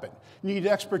that happen. You need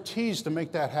expertise to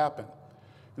make that happen.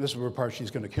 And this is where part she's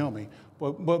going to kill me.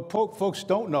 But what folks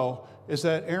don't know is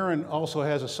that Erin also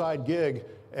has a side gig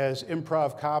as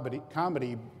improv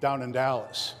comedy down in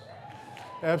Dallas.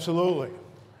 Absolutely.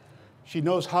 She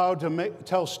knows how to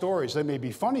tell stories. They may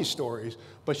be funny stories,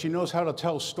 but she knows how to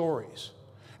tell stories.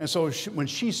 And so when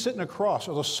she's sitting across,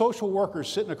 or the social worker is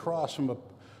sitting across from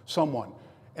someone,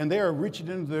 and they are reaching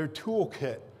into their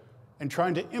toolkit and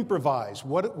trying to improvise,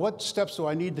 what steps do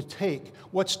I need to take?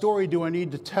 What story do I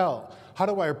need to tell? How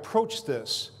do I approach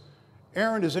this?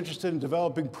 Erin is interested in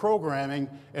developing programming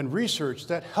and research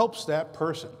that helps that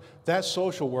person, that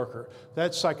social worker,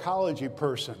 that psychology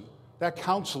person, that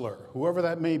counselor, whoever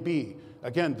that may be,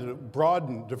 again, to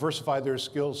broaden, diversify their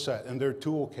skill set and their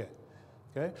toolkit.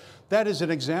 Okay? That is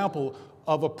an example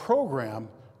of a program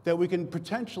that we can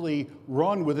potentially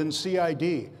run within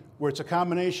CID, where it's a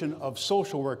combination of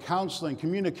social work, counseling,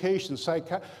 communication,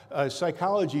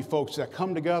 psychology folks that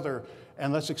come together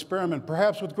and let's experiment,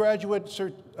 perhaps with graduate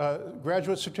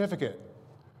certificate.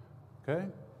 Okay?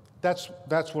 That's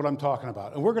what I'm talking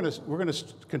about. And we're going to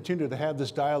continue to have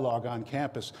this dialogue on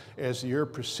campus as the year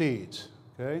proceeds,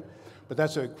 okay? But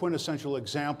that's a quintessential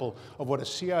example of what a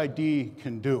CID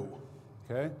can do,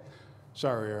 okay?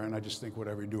 Sorry, Erin, I just think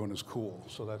whatever you're doing is cool,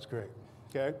 so that's great,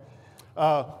 okay?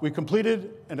 We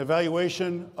completed an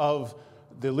evaluation of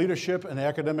the leadership and the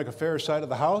academic affairs side of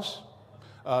the House.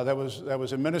 That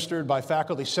was administered by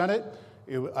Faculty Senate.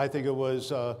 I think it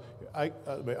was, I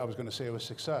was going to say it was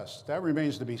success. That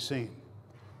remains to be seen.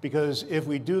 Because if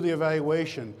we do the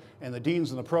evaluation and the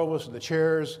deans and the provosts and the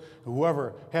chairs,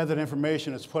 whoever had that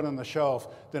information that's put on the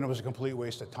shelf, then it was a complete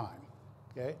waste of time.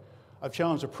 Okay? I've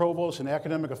challenged the provost and the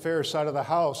academic affairs side of the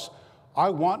House. I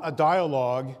want a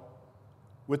dialogue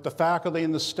with the faculty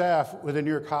and the staff within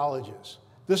your colleges.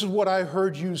 This is what I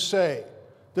heard you say.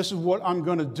 This is what I'm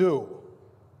going to do.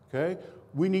 Okay?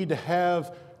 We need to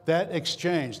have that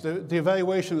exchange. The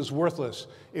evaluation is worthless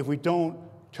if we don't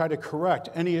try to correct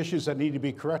any issues that need to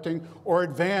be correcting or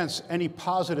advance any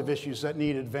positive issues that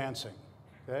need advancing.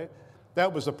 Okay?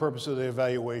 That was the purpose of the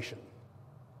evaluation.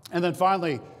 And then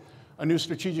finally, a new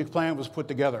strategic plan was put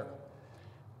together.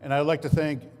 And I'd like to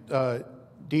thank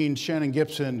Dean Shannon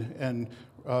Gibson and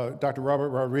Dr. Robert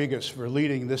Rodriguez for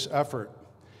leading this effort.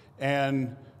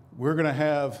 And we're going to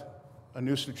have a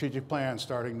new strategic plan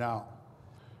starting now.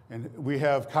 And we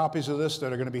have copies of this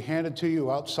that are going to be handed to you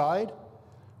outside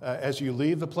as you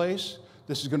leave the place.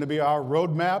 This is going to be our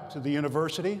roadmap to the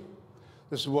university.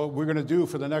 This is what we're going to do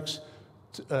for the next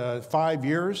 5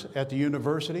 years at the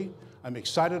university. I'm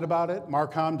excited about it.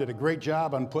 Marcom did a great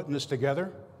job on putting this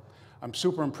together. I'm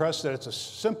super impressed that it's a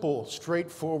simple,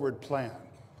 straightforward plan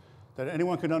that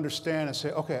anyone can understand and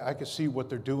say, okay, I can see what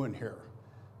they're doing here,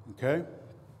 okay?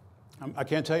 I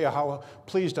can't tell you how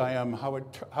pleased I am how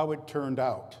it turned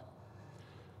out.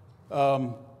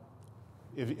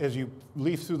 As you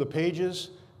leaf through the pages,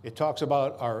 it talks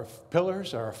about our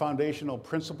pillars, our foundational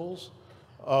principles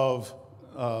of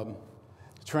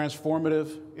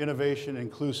transformative, innovation,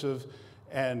 inclusive,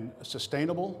 and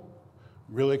sustainable.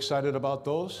 Really excited about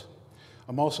those.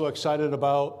 I'm also excited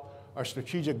about our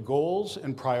strategic goals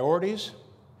and priorities.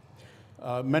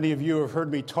 Many of you have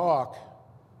heard me talk,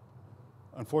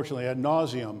 unfortunately ad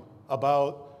nauseum,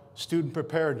 about student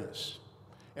preparedness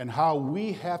and how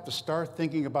we have to start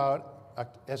thinking about,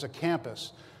 as a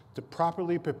campus, to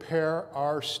properly prepare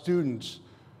our students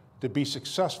to be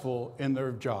successful in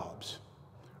their jobs,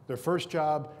 their first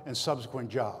job and subsequent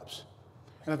jobs.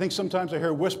 And I think sometimes I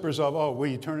hear whispers of, oh, were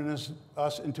you turning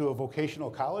us into a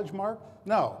vocational college, Mark?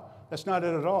 No, that's not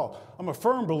it at all. I'm a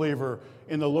firm believer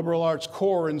in the liberal arts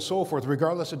core and so forth,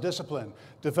 regardless of discipline,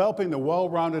 developing the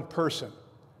well-rounded person.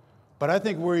 But I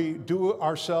think we do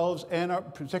ourselves and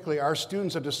particularly our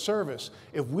students a disservice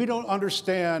if we don't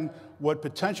understand what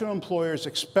potential employers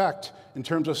expect in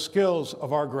terms of skills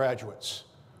of our graduates.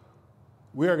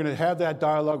 We are going to have that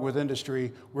dialogue with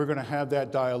industry. We're going to have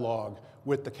that dialogue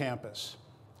with the campus.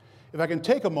 If I can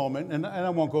take a moment, and I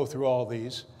won't go through all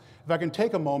these, if I can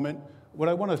take a moment, what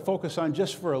I want to focus on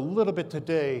just for a little bit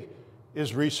today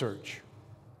is research,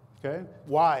 okay?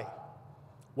 Why?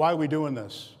 Why are we doing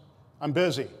this? I'm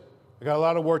busy. I got a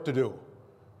lot of work to do.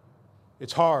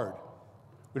 It's hard.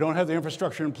 We don't have the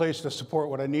infrastructure in place to support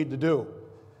what I need to do,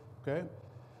 okay?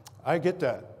 I get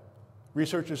that.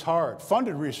 Research is hard.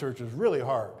 Funded research is really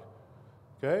hard,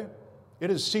 okay? It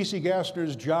is C.C.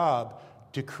 Gassner's job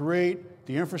to create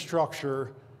the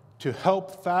infrastructure to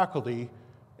help faculty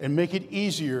and make it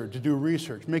easier to do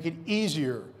research, make it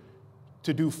easier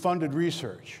to do funded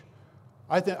research.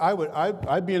 I think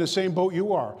I'd be in the same boat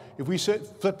you are. If we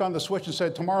flipped on the switch and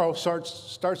said, tomorrow start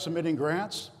submitting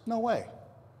grants, no way.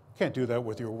 Can't do that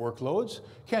with your workloads.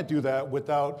 Can't do that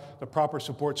without the proper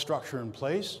support structure in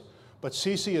place. But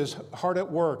CC is hard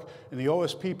at work, and the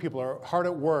OSP people are hard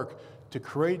at work to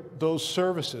create those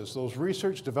services, those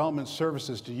research development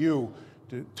services to you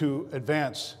to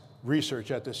advance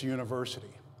research at this university,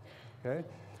 okay?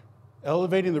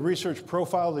 Elevating the research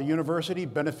profile of the university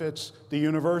benefits the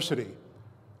university.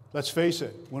 Let's face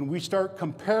it, when we start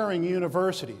comparing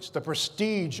universities, the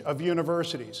prestige of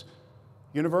universities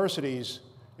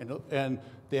and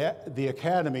the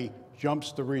academy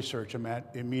jumps the research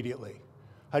immediately.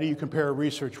 How do you compare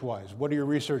research-wise? What are your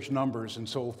research numbers and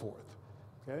so forth,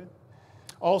 okay?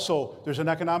 Also, there's an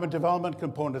economic development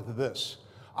component to this.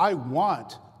 I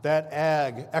want that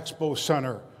Ag Expo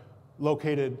Center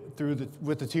located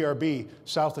with the TRB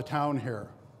south of town here,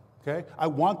 okay? I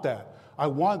want that. I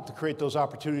want to create those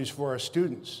opportunities for our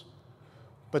students.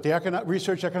 But the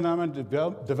research economic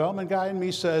development guy in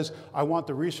me says, I want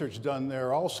the research done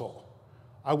there also.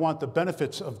 I want the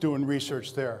benefits of doing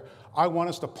research there. I want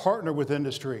us to partner with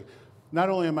industry. Not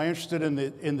only am I interested in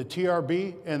the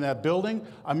TRB and that building,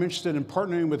 I'm interested in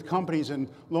partnering with companies, and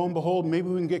lo and behold, maybe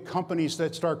we can get companies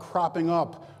that start cropping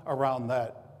up around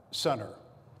that center.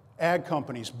 Ag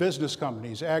companies, business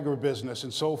companies, agribusiness,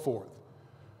 and so forth.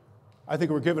 I think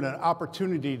we're given an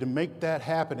opportunity to make that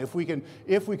happen if we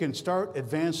can start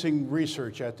advancing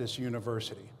research at this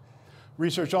university.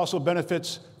 Research also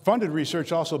benefits, funded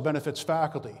research also benefits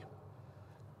faculty.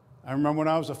 I remember when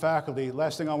I was a faculty,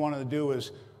 last thing I wanted to do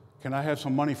is, can I have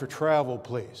some money for travel,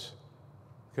 please?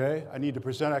 Okay, I need to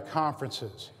present at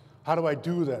conferences. How do I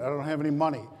do that? I don't have any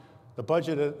money. The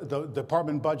budget, the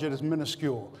department budget is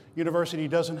minuscule. University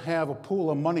doesn't have a pool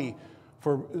of money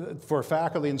for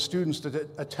faculty and students to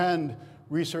attend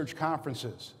research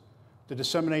conferences, to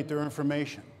disseminate their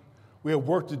information. We have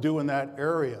work to do in that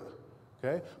area,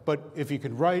 okay? But if you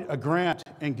can write a grant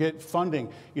and get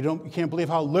funding, you can't believe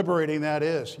how liberating that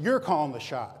is. You're calling the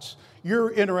shots. You're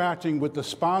interacting with the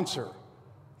sponsor.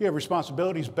 You have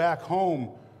responsibilities back home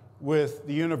with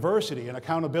the university and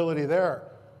accountability there.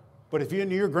 But if you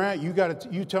in your grant, you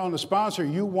telling the sponsor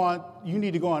you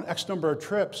need to go on X number of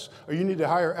trips, or you need to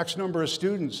hire X number of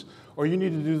students, or you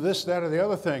need to do this, that, or the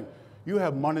other thing, you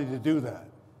have money to do that.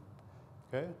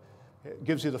 Okay? It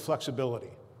gives you the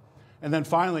flexibility. And then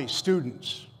finally,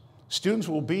 students. Students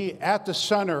will be at the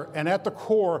center and at the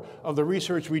core of the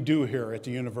research we do here at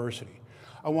the university.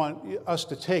 I want us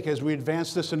to take, as we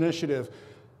advance this initiative,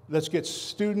 let's get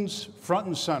students front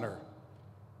and center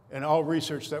in all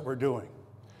research that we're doing.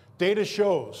 Data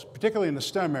shows, particularly in the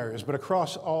STEM areas, but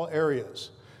across all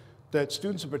areas, that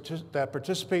students that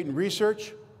participate in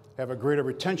research have a greater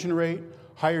retention rate,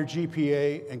 higher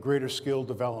GPA, and greater skill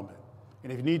development.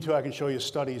 And if you need to, I can show you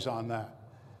studies on that,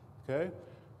 okay?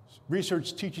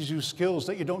 Research teaches you skills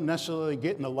that you don't necessarily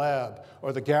get in the lab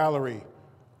or the gallery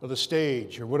or the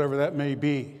stage or whatever that may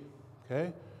be,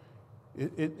 okay?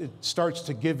 It starts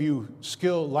to give you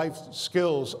life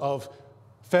skills of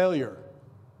failure,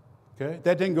 okay?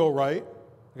 That didn't go right.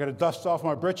 I got to dust off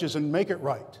my britches and make it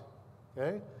right,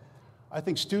 okay? I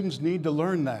think students need to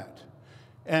learn that.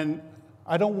 And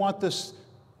I don't want this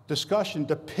discussion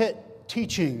to pit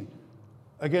teaching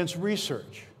against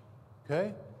research,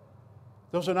 okay?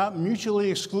 Those are not mutually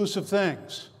exclusive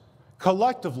things.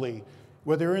 Collectively,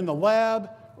 whether you're in the lab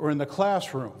or in the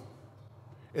classroom,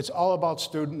 it's all about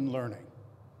student learning.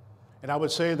 And I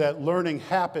would say that learning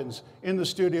happens in the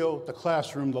studio, the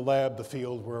classroom, the lab, the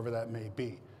field, wherever that may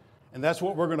be. And that's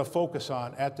what we're going to focus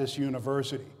on at this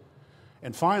university.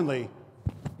 And finally,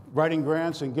 writing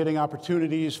grants and getting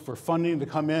opportunities for funding to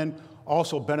come in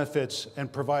also benefits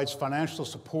and provides financial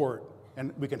support,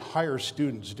 and we can hire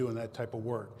students doing that type of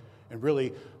work and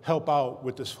really help out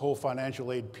with this whole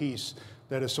financial aid piece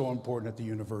that is so important at the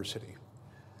university.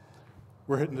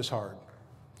 We're hitting this hard,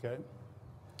 okay?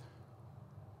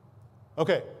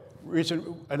 Okay,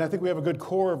 and I think we have a good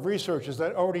core of researchers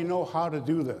that already know how to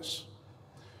do this.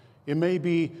 It may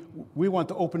be, we want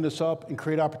to open this up and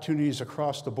create opportunities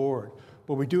across the board,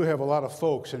 but we do have a lot of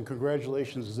folks, and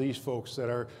congratulations to these folks that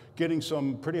are getting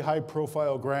some pretty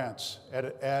high-profile grants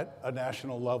at a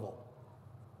national level,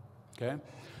 okay?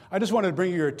 I just wanted to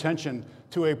bring your attention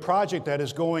to a project that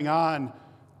is going on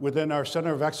within our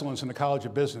Center of Excellence in the College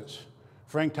of Business.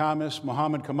 Frank Thomas,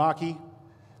 Mohammed Kamaki,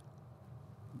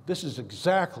 this is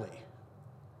exactly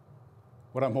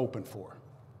what I'm hoping for,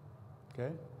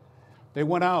 okay? They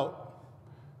went out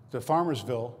to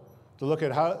Farmersville to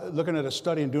looking at a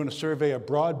study and doing a survey of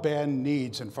broadband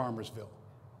needs in Farmersville,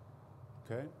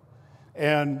 okay?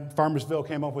 And Farmersville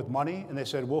came up with money, and they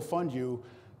said, we'll fund you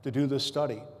to do this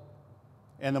study.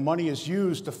 And the money is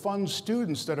used to fund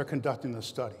students that are conducting the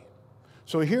study.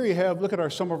 So here you have, look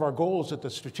at some of our goals at the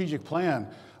strategic plan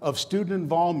of student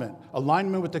involvement,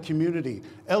 alignment with the community,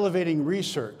 elevating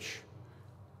research,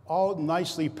 all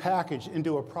nicely packaged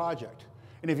into a project.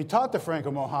 And if you talk to Frank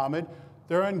and Mohammed,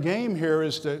 their end game here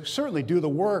is to certainly do the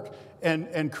work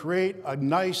and create a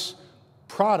nice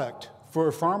product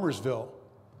for Farmersville,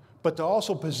 but to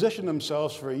also position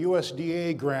themselves for a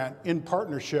USDA grant in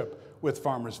partnership with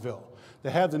Farmersville. They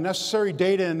have the necessary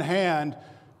data in hand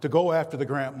to go after the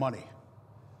grant money.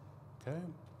 Okay?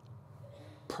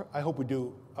 I hope we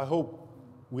do. I hope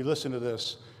we listen to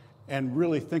this and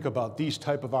really think about these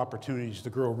type of opportunities to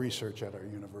grow research at our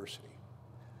university.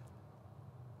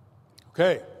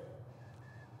 Okay.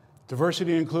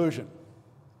 Diversity and inclusion.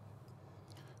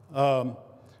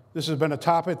 This has been a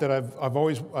topic that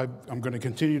I'm going to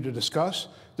continue to discuss.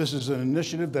 This is an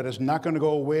initiative that is not going to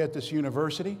go away at this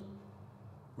university.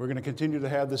 We're going to continue to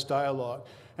have this dialogue.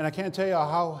 And I can't tell you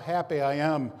how happy I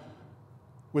am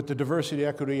with the Diversity,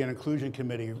 Equity, and Inclusion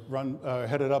Committee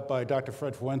headed up by Dr.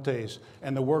 Fred Fuentes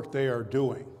and the work they are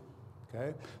doing.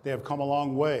 Okay? They have come a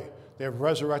long way. They have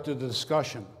resurrected the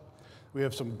discussion. We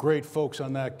have some great folks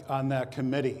on that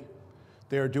committee.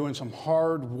 They are doing some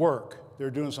hard work. They're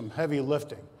doing some heavy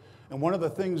lifting. And one of the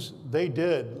things they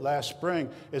did last spring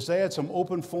is they had some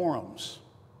open forums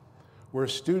where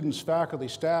students, faculty,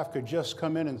 staff could just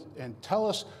come in and tell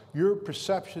us your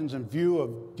perceptions and view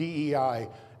of DEI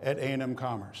at A&M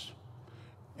Commerce.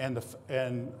 And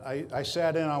I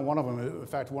sat in on one of them. In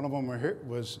fact, one of them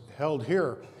was held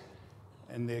here,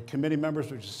 and the committee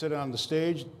members would just sit on the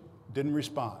stage, didn't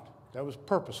respond. That was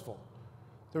purposeful.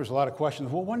 There was a lot of questions.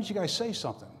 Well, why didn't you guys say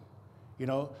something? You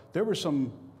know, there were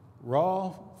some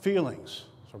raw feelings,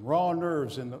 some raw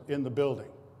nerves in the building,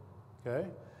 okay?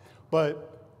 But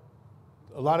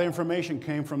a lot of information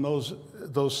came from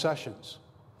those sessions.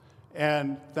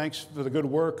 And thanks to the good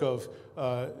work of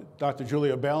Dr.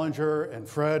 Julia Ballinger and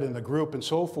Fred and the group and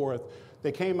so forth,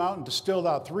 they came out and distilled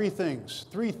out three themes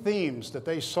that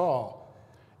they saw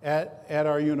at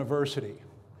our university.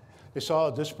 They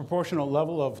saw a disproportionate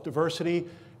level of diversity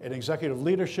in executive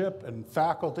leadership and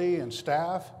faculty and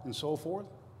staff and so forth.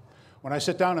 When I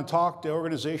sit down and talk to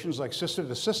organizations like Sister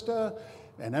to Sister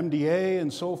and MDA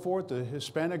and so forth, the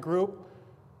Hispanic group,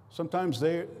 sometimes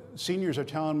seniors are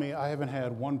telling me I haven't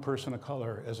had one person of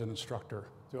color as an instructor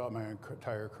throughout my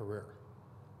entire career.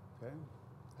 Okay?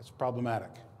 That's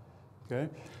problematic. Okay?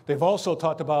 They've also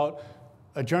talked about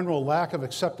a general lack of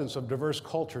acceptance of diverse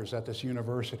cultures at this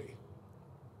university.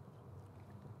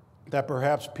 that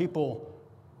perhaps people,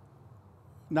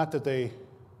 not that they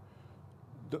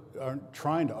aren't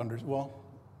trying to well,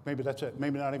 maybe that's it,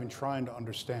 maybe not even trying to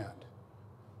understand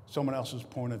someone else's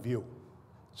point of view,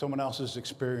 someone else's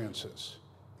experiences,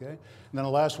 okay? And then the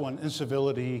last one,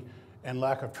 incivility and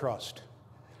lack of trust.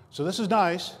 So this is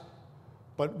nice,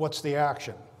 but what's the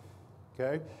action,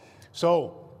 okay?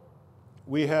 So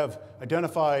we have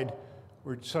identified,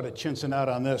 we're sort of chinsing out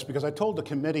on this, because I told the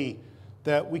committee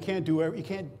that we can't you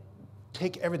can't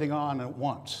take everything on at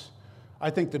once. I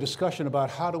think the discussion about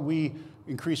how do we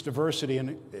increase diversity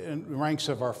in ranks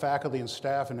of our faculty and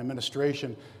staff and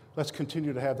administration, let's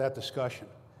continue to have that discussion.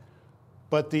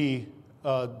 But the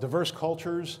diverse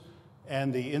cultures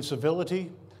and the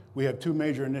incivility, we have two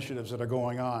major initiatives that are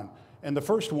going on. And the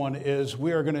first one is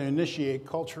we are going to initiate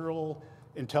cultural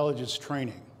intelligence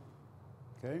training.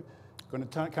 Okay? Going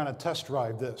to kind of test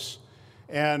drive this.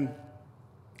 And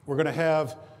we're going to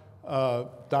have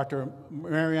Dr.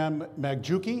 Marianne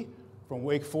Magjuki from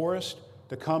Wake Forest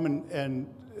to come and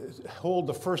hold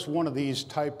the first one of these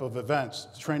type of events,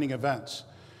 training events.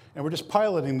 And we're just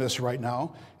piloting this right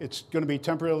now. It's going to be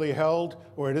temporarily held,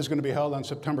 or it is going to be held on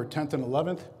September 10th and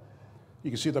 11th.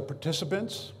 You can see the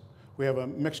participants. We have a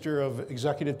mixture of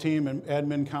executive team and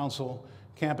admin council,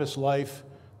 campus life,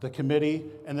 the committee,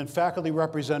 and then faculty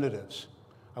representatives.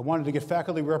 I wanted to get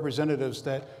faculty representatives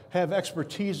that have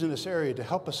expertise in this area to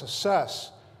help us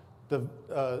assess the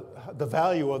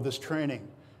value of this training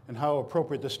and how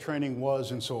appropriate this training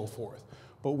was and so forth.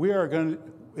 But we are going to,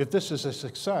 if this is a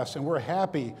success, and we're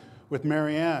happy with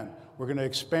Marianne, we're going to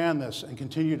expand this and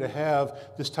continue to have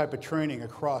this type of training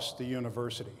across the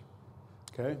university.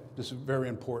 Okay? This is very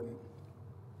important.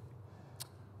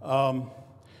 And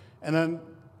then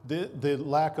the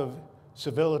lack of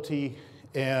civility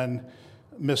and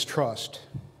mistrust.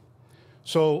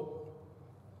 So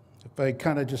if I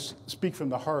kind of just speak from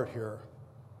the heart here,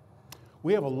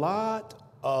 we have a lot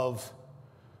of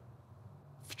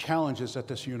challenges at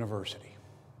this university.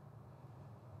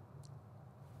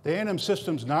 The A&M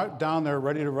system's not down there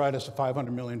ready to write us a $500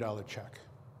 million check.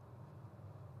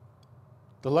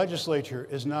 The legislature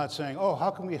is not saying, oh,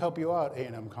 how can we help you out,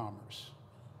 A&M Commerce?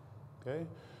 Okay?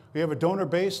 We have a donor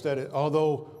base that,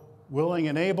 although willing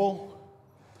and able,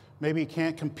 maybe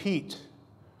can't compete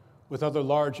with other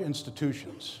large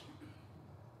institutions.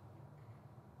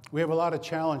 We have a lot of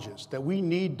challenges that we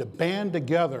need to band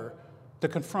together to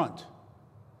confront.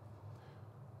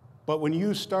 But when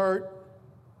you start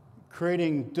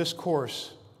creating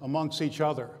discourse amongst each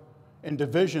other and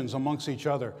divisions amongst each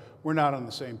other, we're not on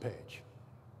the same page.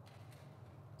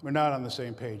 We're not on the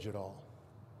same page at all,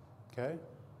 okay?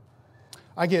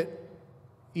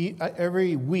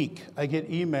 Every week, I get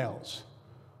emails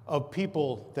of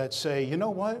people that say, you know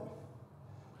what?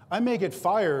 I may get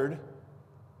fired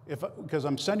because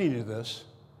I'm sending you this,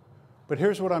 but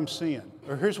here's what I'm seeing,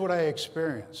 or here's what I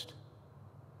experienced.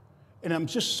 And I'm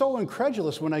just so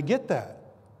incredulous when I get that.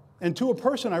 And to a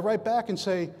person, I write back and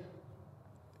say,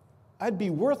 I'd be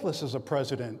worthless as a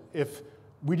president if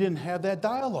we didn't have that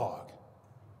dialogue.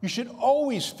 You should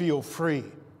always feel free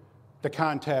to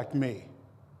contact me.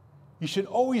 You should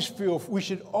always feel, we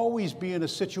should always be in a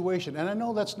situation, and I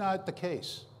know that's not the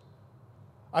case.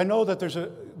 I know that there's a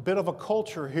bit of a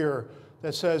culture here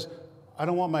that says, I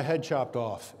don't want my head chopped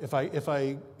off if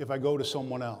I go to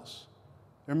someone else.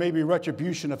 There may be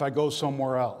retribution if I go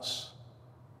somewhere else,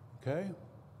 okay?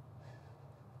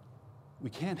 We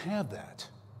can't have that.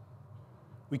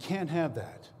 We can't have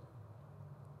that.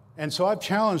 And so I've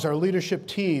challenged our leadership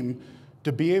team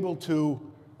to be able to,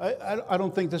 I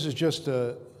don't think this is just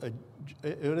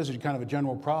it is kind of a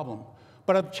general problem,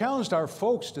 but I've challenged our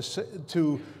folks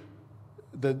to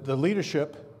the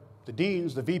leadership, the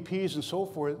deans, the VPs, and so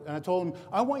forth, and I told them,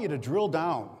 I want you to drill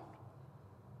down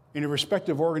in your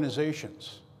respective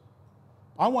organizations.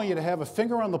 I want you to have a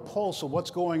finger on the pulse of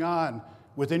what's going on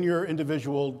within your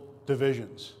individual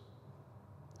divisions.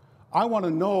 I want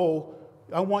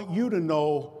you to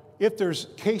know if there's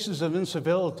cases of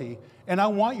incivility, and I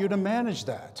want you to manage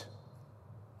that.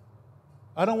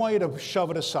 I don't want you to shove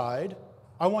it aside.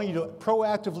 I want you to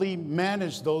proactively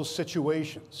manage those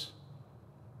situations.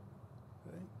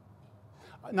 Okay?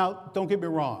 Now, don't get me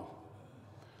wrong.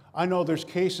 I know there's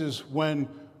cases when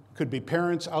could be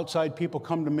parents, outside people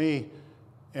come to me,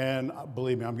 and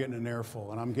believe me, I'm getting an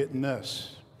earful, and I'm getting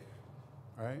this,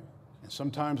 right? And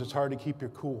sometimes it's hard to keep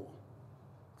your cool,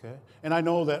 okay? And I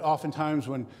know that oftentimes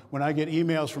when I get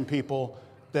emails from people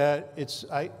that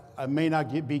I may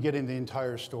not be getting the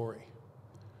entire story.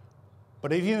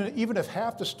 But even if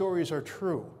half the stories are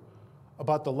true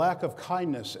about the lack of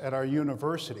kindness at our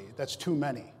university, that's too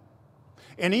many.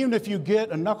 And even if you get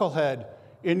a knucklehead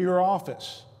in your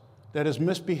office that is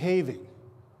misbehaving,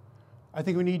 I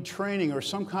think we need training or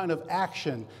some kind of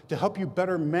action to help you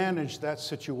better manage that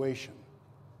situation.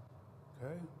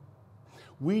 Okay?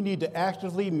 We need to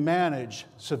actively manage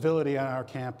civility on our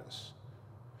campus.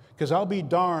 Because I'll be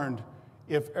darned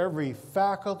if every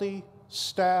faculty,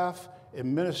 staff,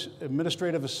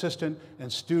 administrative assistant,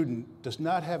 and student does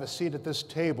not have a seat at this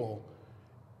table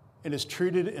and is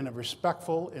treated in a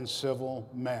respectful and civil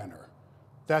manner.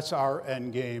 That's our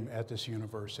end game at this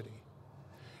university.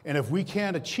 And if we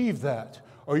can't achieve that,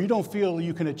 or you don't feel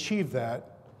you can achieve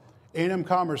that, A&M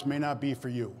Commerce may not be for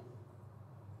you.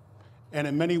 And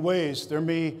in many ways,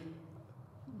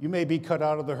 you may be cut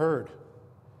out of the herd,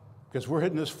 because we're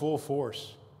hitting this full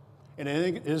force. And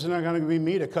it isn't going to be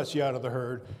me that cuts you out of the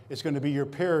herd. It's going to be your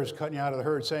peers cutting you out of the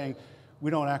herd saying, we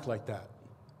don't act like that.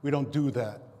 We don't do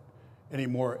that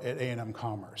anymore at A&M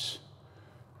Commerce.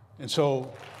 And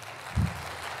so,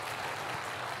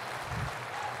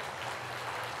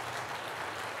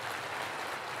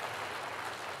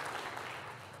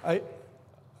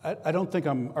 I don't think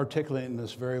I'm articulating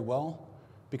this very well,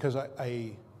 because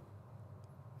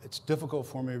it's difficult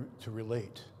for me to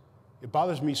relate. It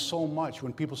bothers me so much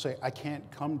when people say, I can't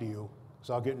come to you because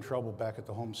I'll get in trouble back at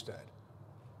the homestead.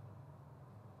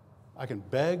 I can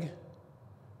beg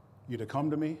you to come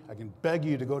to me. I can beg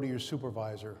you to go to your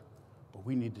supervisor, but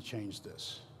we need to change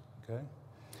this, okay?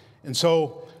 And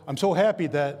so I'm so happy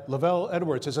that Lavelle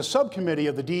Edwards, as a subcommittee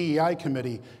of the DEI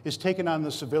committee, is taking on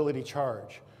the civility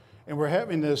charge. And we're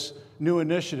having this new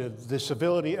initiative, the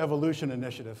Civility Evolution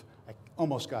Initiative. I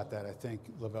almost got that, I think,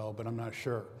 Lavelle, but I'm not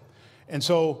sure. And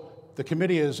so the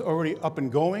committee is already up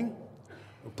and going.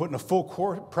 We're putting a full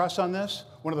press on this.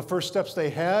 One of the first steps they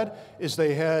had is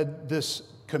they had this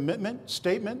commitment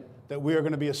statement that we are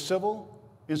going to be a civil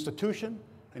institution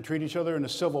and treat each other in a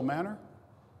civil manner.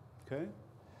 Okay?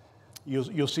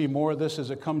 You'll see more of this as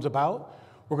it comes about.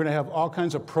 We're going to have all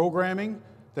kinds of programming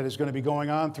that is going to be going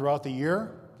on throughout the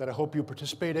year that I hope you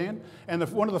participate in. And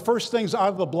one of the first things out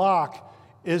of the block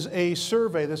is a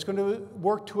survey that's going to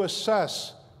work to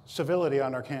assess civility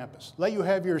on our campus. Let you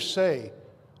have your say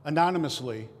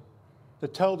anonymously to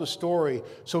tell the story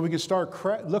so we can start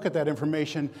look at that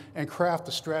information and craft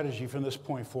the strategy from this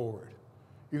point forward.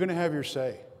 You're going to have your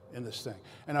say in this thing.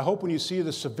 And I hope when you see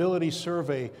the civility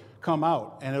survey come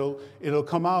out, and it'll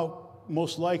come out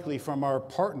most likely from our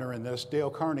partner in this,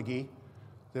 Dale Carnegie,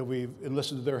 that we've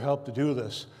enlisted their help to do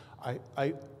this.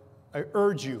 I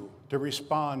urge you to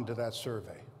respond to that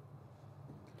survey.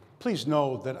 Please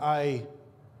know that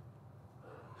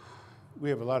we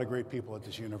have a lot of great people at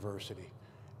this university.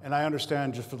 And I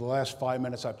understand just for the last 5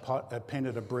 minutes I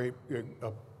painted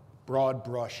a broad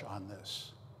brush on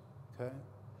this, okay?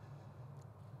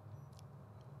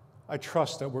 I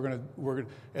trust that we're going to,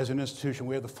 as an institution,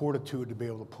 we have the fortitude to be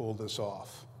able to pull this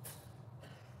off.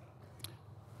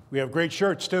 We have great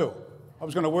shirts, too. I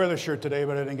was going to wear this shirt today,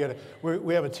 but I didn't get it.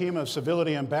 We have a team of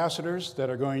civility ambassadors that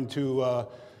are going to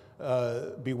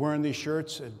be wearing these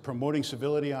shirts and promoting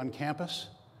civility on campus.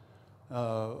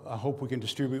 I hope we can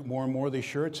distribute more and more of these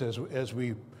shirts as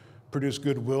we produce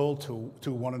goodwill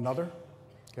to one another,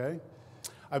 okay?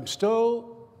 I'm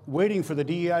still waiting for the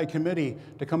DEI committee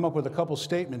to come up with a couple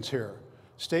statements here.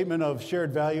 Statement of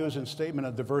shared values and statement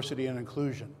of diversity and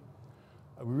inclusion.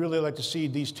 I would really like to see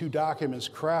these two documents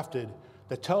crafted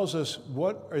that tells us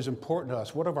what is important to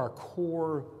us, what are our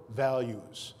core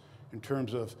values in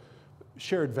terms of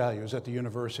shared values at the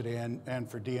university and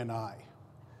for D&I.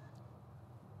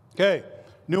 Okay,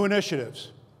 new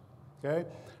initiatives, okay?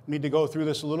 Need to go through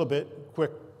this a little bit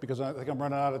quick because I think I'm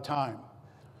running out of time,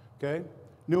 okay?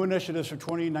 New initiatives for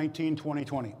 2019,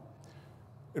 2020.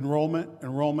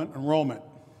 Enrollment,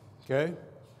 okay?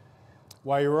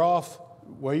 While you're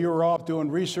off doing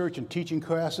research and teaching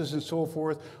classes and so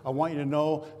forth, I want you to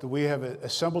know that we have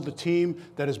assembled a team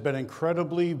that has been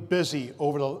incredibly busy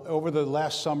over the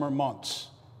last summer months,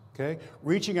 okay?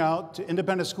 Reaching out to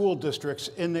independent school districts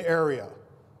in the area,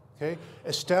 okay?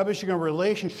 Establishing a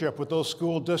relationship with those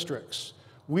school districts.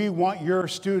 We want your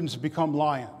students to become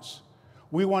Lions.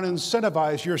 We want to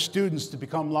incentivize your students to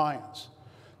become Lions.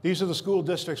 These are the school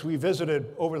districts we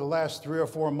visited over the last 3 or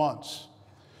 4 months.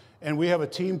 And we have a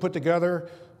team put together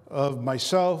of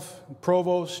myself,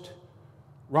 Provost,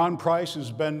 Ron Price, who's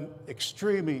been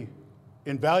extremely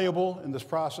invaluable in this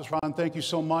process. Ron, thank you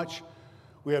so much.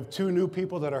 We have 2 new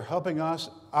people that are helping us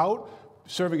out,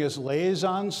 serving as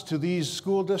liaisons to these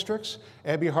school districts.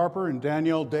 Abby Harper and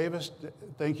Danielle Davis,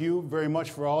 thank you very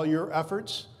much for all your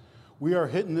efforts. We are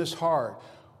hitting this hard.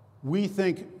 We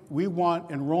want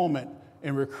enrollment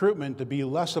and recruitment to be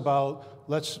less about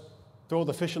let's throw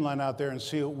the fishing line out there and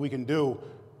see what we can do,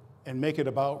 and make it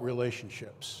about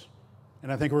relationships.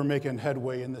 And I think we're making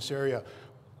headway in this area.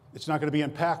 It's not going to be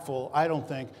impactful, I don't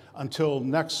think, until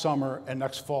next summer and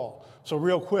next fall. So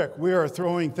real quick, we are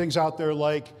throwing things out there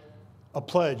like a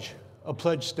pledge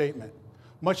statement,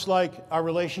 much like our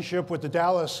relationship with the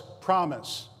Dallas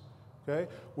Promise,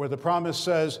 okay? Where the promise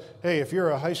says, hey, if you're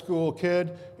a high school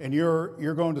kid and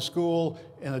you're going to school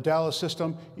in the Dallas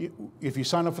system, if you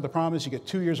sign up for the promise, you get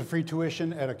 2 years of free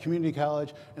tuition at a community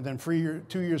college and then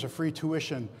 2 years of free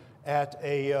tuition at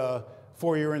a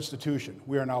four-year institution.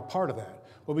 We are now part of that.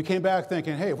 But we came back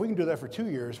thinking, hey, if we can do that for 2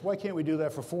 years, why can't we do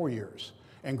that for 4 years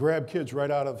and grab kids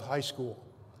right out of high school?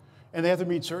 And they have to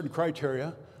meet certain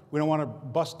criteria. We don't want to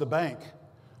bust the bank.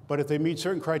 But if they meet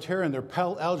certain criteria and they're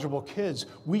Pell-eligible kids,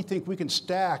 we think we can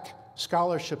stack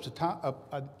scholarships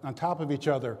on top of each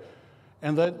other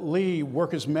and let Lee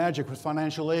work his magic with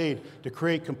financial aid to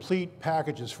create complete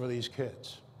packages for these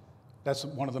kids. That's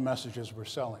one of the messages we're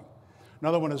selling.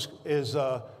 Another one is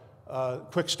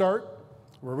Quick Start.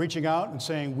 We're reaching out and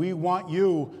saying, we want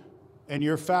you and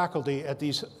your faculty at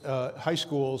these high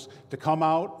schools to come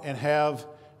out and have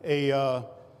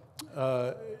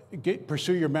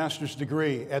pursue your master's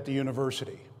degree at the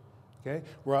university. Okay?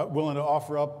 We're willing to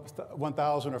offer up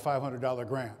 $1,000 or $500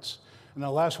 grants. And the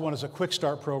last one is a Quick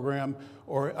Start program,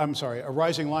 a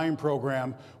Rising Lion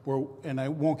program, where, and I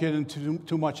won't get into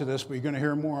too much of this, but you're going to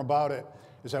hear more about it,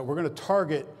 is that we're going to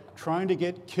target trying to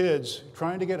get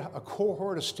a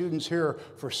cohort of students here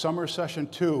for summer session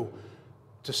 2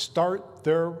 to start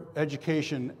their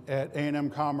education at A&M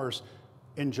Commerce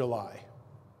in July.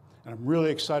 And I'm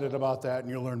really excited about that,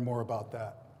 and you'll learn more about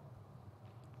that.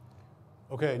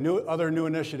 Okay, other new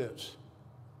initiatives.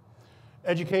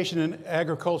 Education and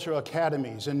agricultural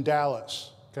academies in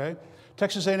Dallas, okay?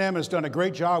 Texas A&M has done a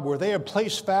great job where they have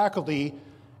placed faculty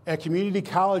at community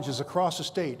colleges across the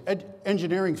state,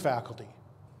 engineering faculty,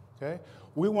 okay?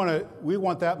 We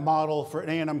want that model for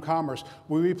A&M Commerce,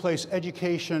 where we place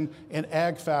education and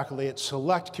ag faculty at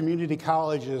select community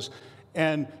colleges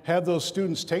and have those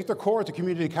students take their core at the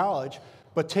community college,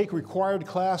 but take required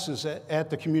classes at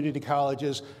the community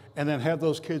colleges, and then have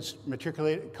those kids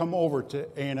come over to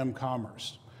A&M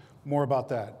Commerce. More about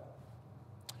that.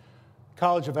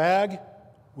 College of Ag,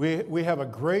 we have a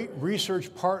great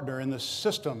research partner in the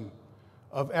system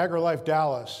of AgriLife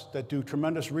Dallas that do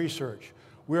tremendous research.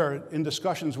 We are in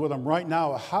discussions with them right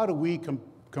now of how do we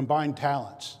combine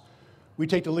talents. We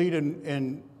take the lead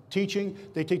in teaching,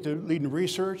 they take the lead in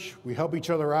research, we help each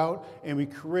other out, and we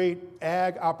create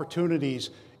ag opportunities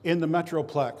in the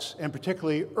Metroplex, and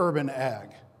particularly urban ag.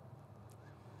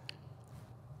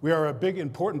 We are a big,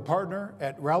 important partner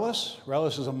at RELIS.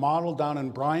 RELIS is a model down in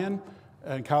Bryan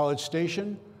and College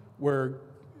Station, where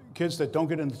kids that don't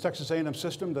get in the Texas A&M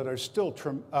system that are still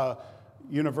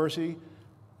university,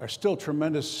 are still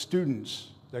tremendous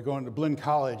students that go into Blinn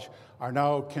College, are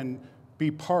now can be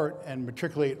part and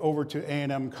matriculate over to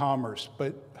A&M Commerce,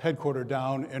 but headquartered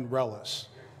down in RELIS.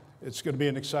 It's going to be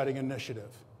an exciting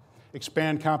initiative.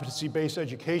 Expand competency-based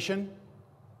education.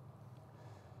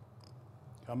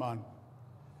 Come on.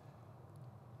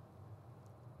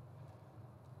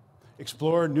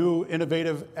 Explore new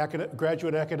innovative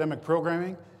graduate academic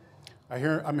programming.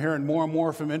 I'm hearing more and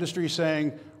more from industry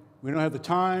saying we don't have the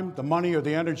time, the money, or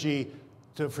the energy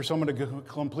for someone to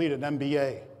complete an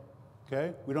MBA.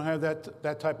 Okay? We don't have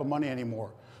that type of money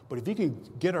anymore. But if you can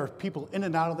get our people in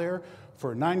and out of there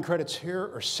for 9 credits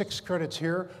here or 6 credits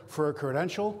here for a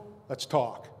credential, let's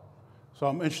talk. So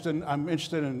I'm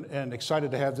interested and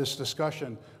excited to have this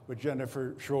discussion with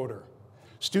Jennifer Schroeder.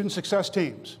 Student success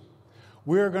teams.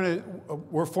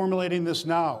 We're formulating this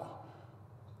now.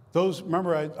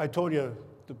 Remember I told you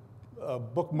to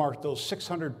bookmark those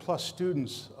 600 plus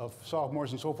students of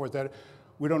sophomores and so forth that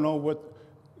we don't know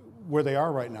where they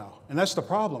are right now. And that's the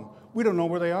problem. We don't know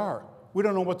where they are. We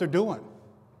don't know what they're doing.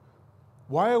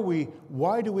 Why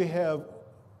do we have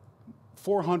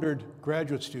 400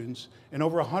 graduate students and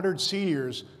over 100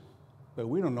 seniors, but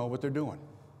we don't know what they're doing?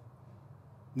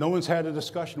 No one's had a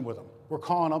discussion with them. We're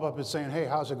calling up and saying, hey,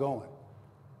 how's it going?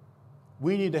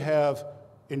 We need to have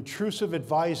intrusive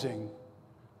advising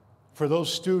for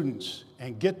those students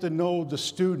and get to know the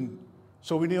student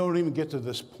so we don't even get to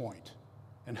this point,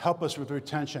 and help us with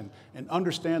retention and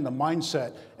understand the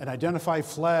mindset and identify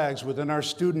flags within our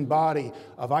student body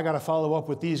of I got to follow up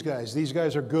with these guys. These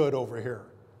guys are good over here.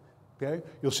 Okay?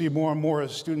 You'll see more and more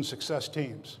as student success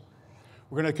teams.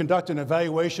 We're going to conduct an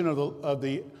evaluation of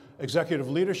the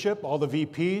executive leadership, all the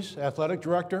VPs, athletic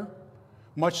director,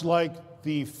 much like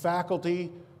the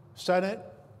faculty senate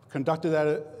conducted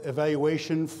that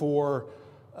evaluation for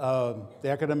the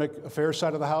academic affairs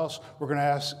side of the house. We're going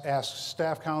to ask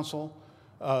staff council,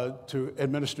 to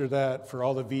administer that for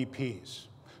all the VPs.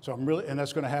 So and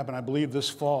that's going to happen, I believe, this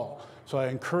fall. So I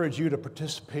encourage you to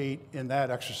participate in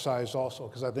that exercise also,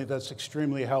 because I think that's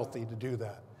extremely healthy to do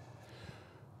that.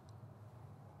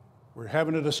 We're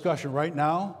having a discussion right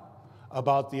now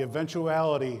about the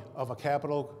eventuality of a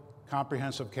capital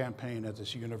comprehensive campaign at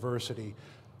this university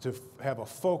to have a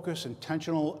focused,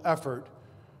 intentional effort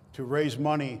to raise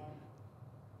money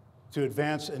to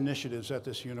advance initiatives at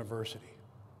this university.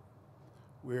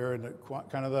 We're in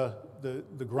kind of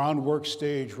the groundwork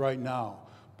stage right now,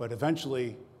 but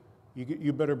eventually,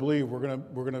 you better believe we're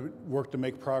gonna work to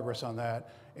make progress on that,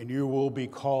 and you will be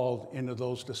called into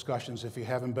those discussions if you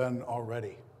haven't been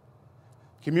already.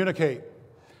 Communicate.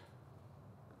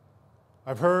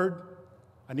 I've heard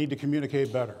I need to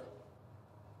communicate better.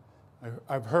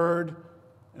 I've heard,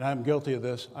 and I'm guilty of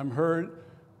this, I've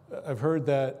heard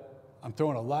that I'm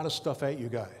throwing a lot of stuff at you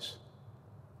guys.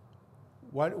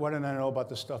 Why didn't I know about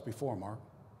this stuff before, Mark?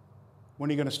 When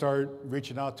are you going to start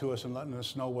reaching out to us and letting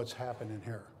us know what's happening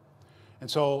here? And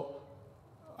so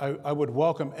I would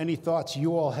welcome any thoughts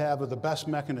you all have of the best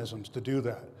mechanisms to do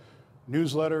that.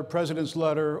 Newsletter, president's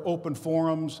letter, open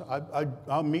forums.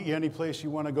 I'll meet you any place you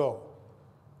want to go,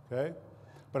 okay?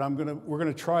 But we're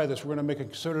going to try this. We're going to make a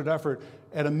concerted effort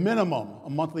at a minimum, a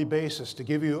monthly basis, to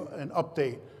give you an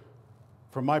update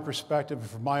from my perspective and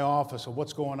from my office of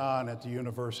what's going on at the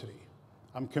university.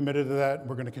 I'm committed to that.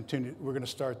 We're going to continue. We're going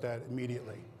to start that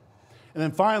immediately. And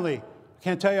then finally, I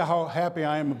can't tell you how happy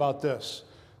I am about this.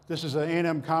 This is the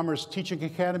A&M Commerce Teaching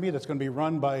Academy that's going to be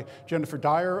run by Jennifer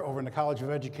Dyer over in the College of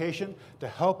Education to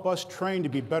help us train to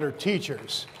be better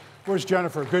teachers. Where's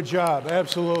Jennifer? Good job.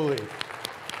 Absolutely.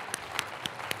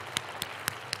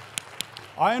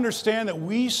 I understand that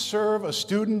we serve a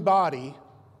student body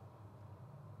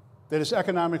that is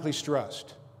economically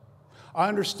stressed. I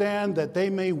understand that they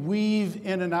may weave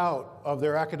in and out of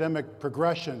their academic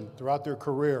progression throughout their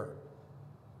career.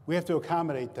 We have to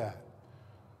accommodate that.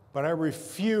 But I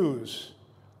refuse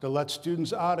to let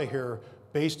students out of here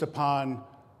based upon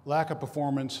lack of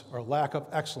performance or lack of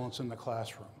excellence in the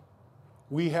classroom.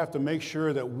 We have to make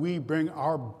sure that we bring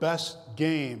our best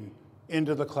game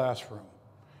into the classroom.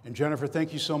 And Jennifer,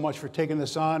 thank you so much for taking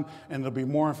this on, and there'll be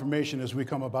more information as we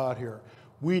come about here.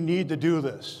 We need to do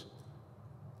this,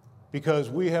 because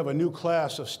we have a new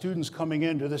class of students coming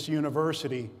into this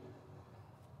university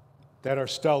that are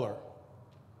stellar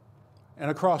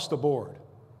and across the board.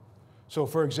 So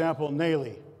for example,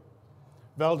 Nayli,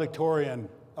 valedictorian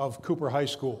of Cooper High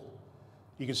School.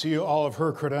 You can see all of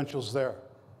her credentials there.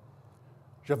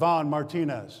 Javon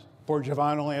Martinez. Poor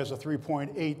Javon only has a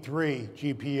 3.83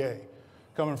 GPA,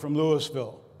 coming from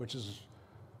Louisville, which is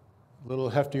a little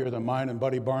heftier than mine and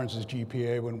Buddy Barnes'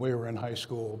 GPA when we were in high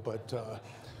school, but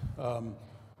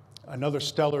another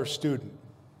stellar student.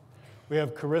 We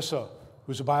have Carissa,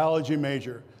 who's a biology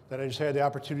major that I just had the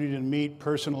opportunity to meet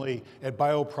personally at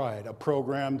BioPride, a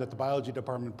program that the biology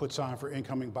department puts on for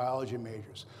incoming biology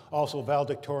majors. Also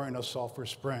valedictorian of Sulphur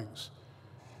Springs.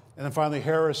 And then finally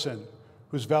Harrison,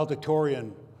 who's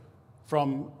valedictorian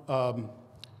from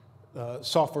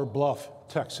Sulphur Bluff,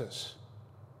 Texas.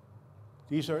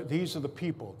 These are the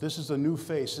people. This is the new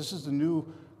face. This is the new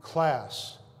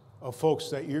class of folks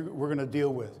that we're going to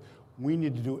deal with. We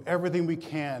need to do everything we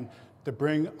can to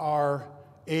bring our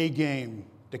A game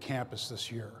to campus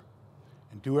this year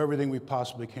and do everything we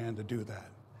possibly can to do that.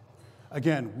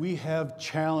 Again, we have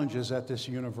challenges at this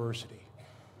university.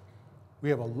 We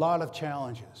have a lot of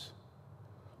challenges,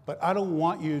 but I don't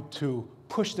want you to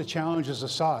push the challenges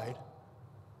aside.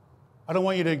 I don't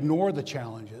want you to ignore the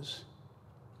challenges.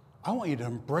 I want you to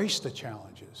embrace the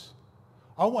challenges.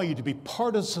 I want you to be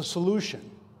part of the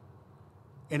solution.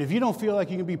 And if you don't feel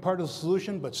like you can be part of the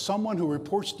solution, but someone who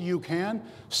reports to you can,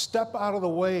 step out of the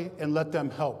way and let them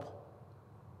help.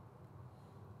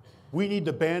 We need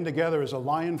to band together as a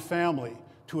Lion family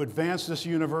to advance this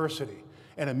university.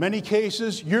 And in many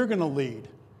cases, you're going to lead.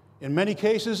 In many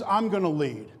cases, I'm going to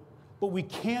lead. But we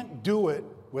can't do it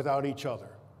without each other.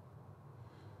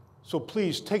 So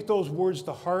please take those words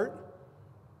to heart,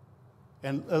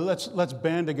 and let's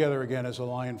band together again as a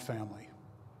Lion family.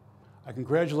 I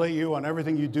congratulate you on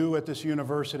everything you do at this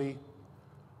university.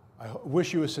 I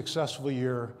wish you a successful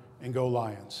year, and go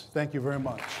Lions. Thank you very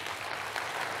much.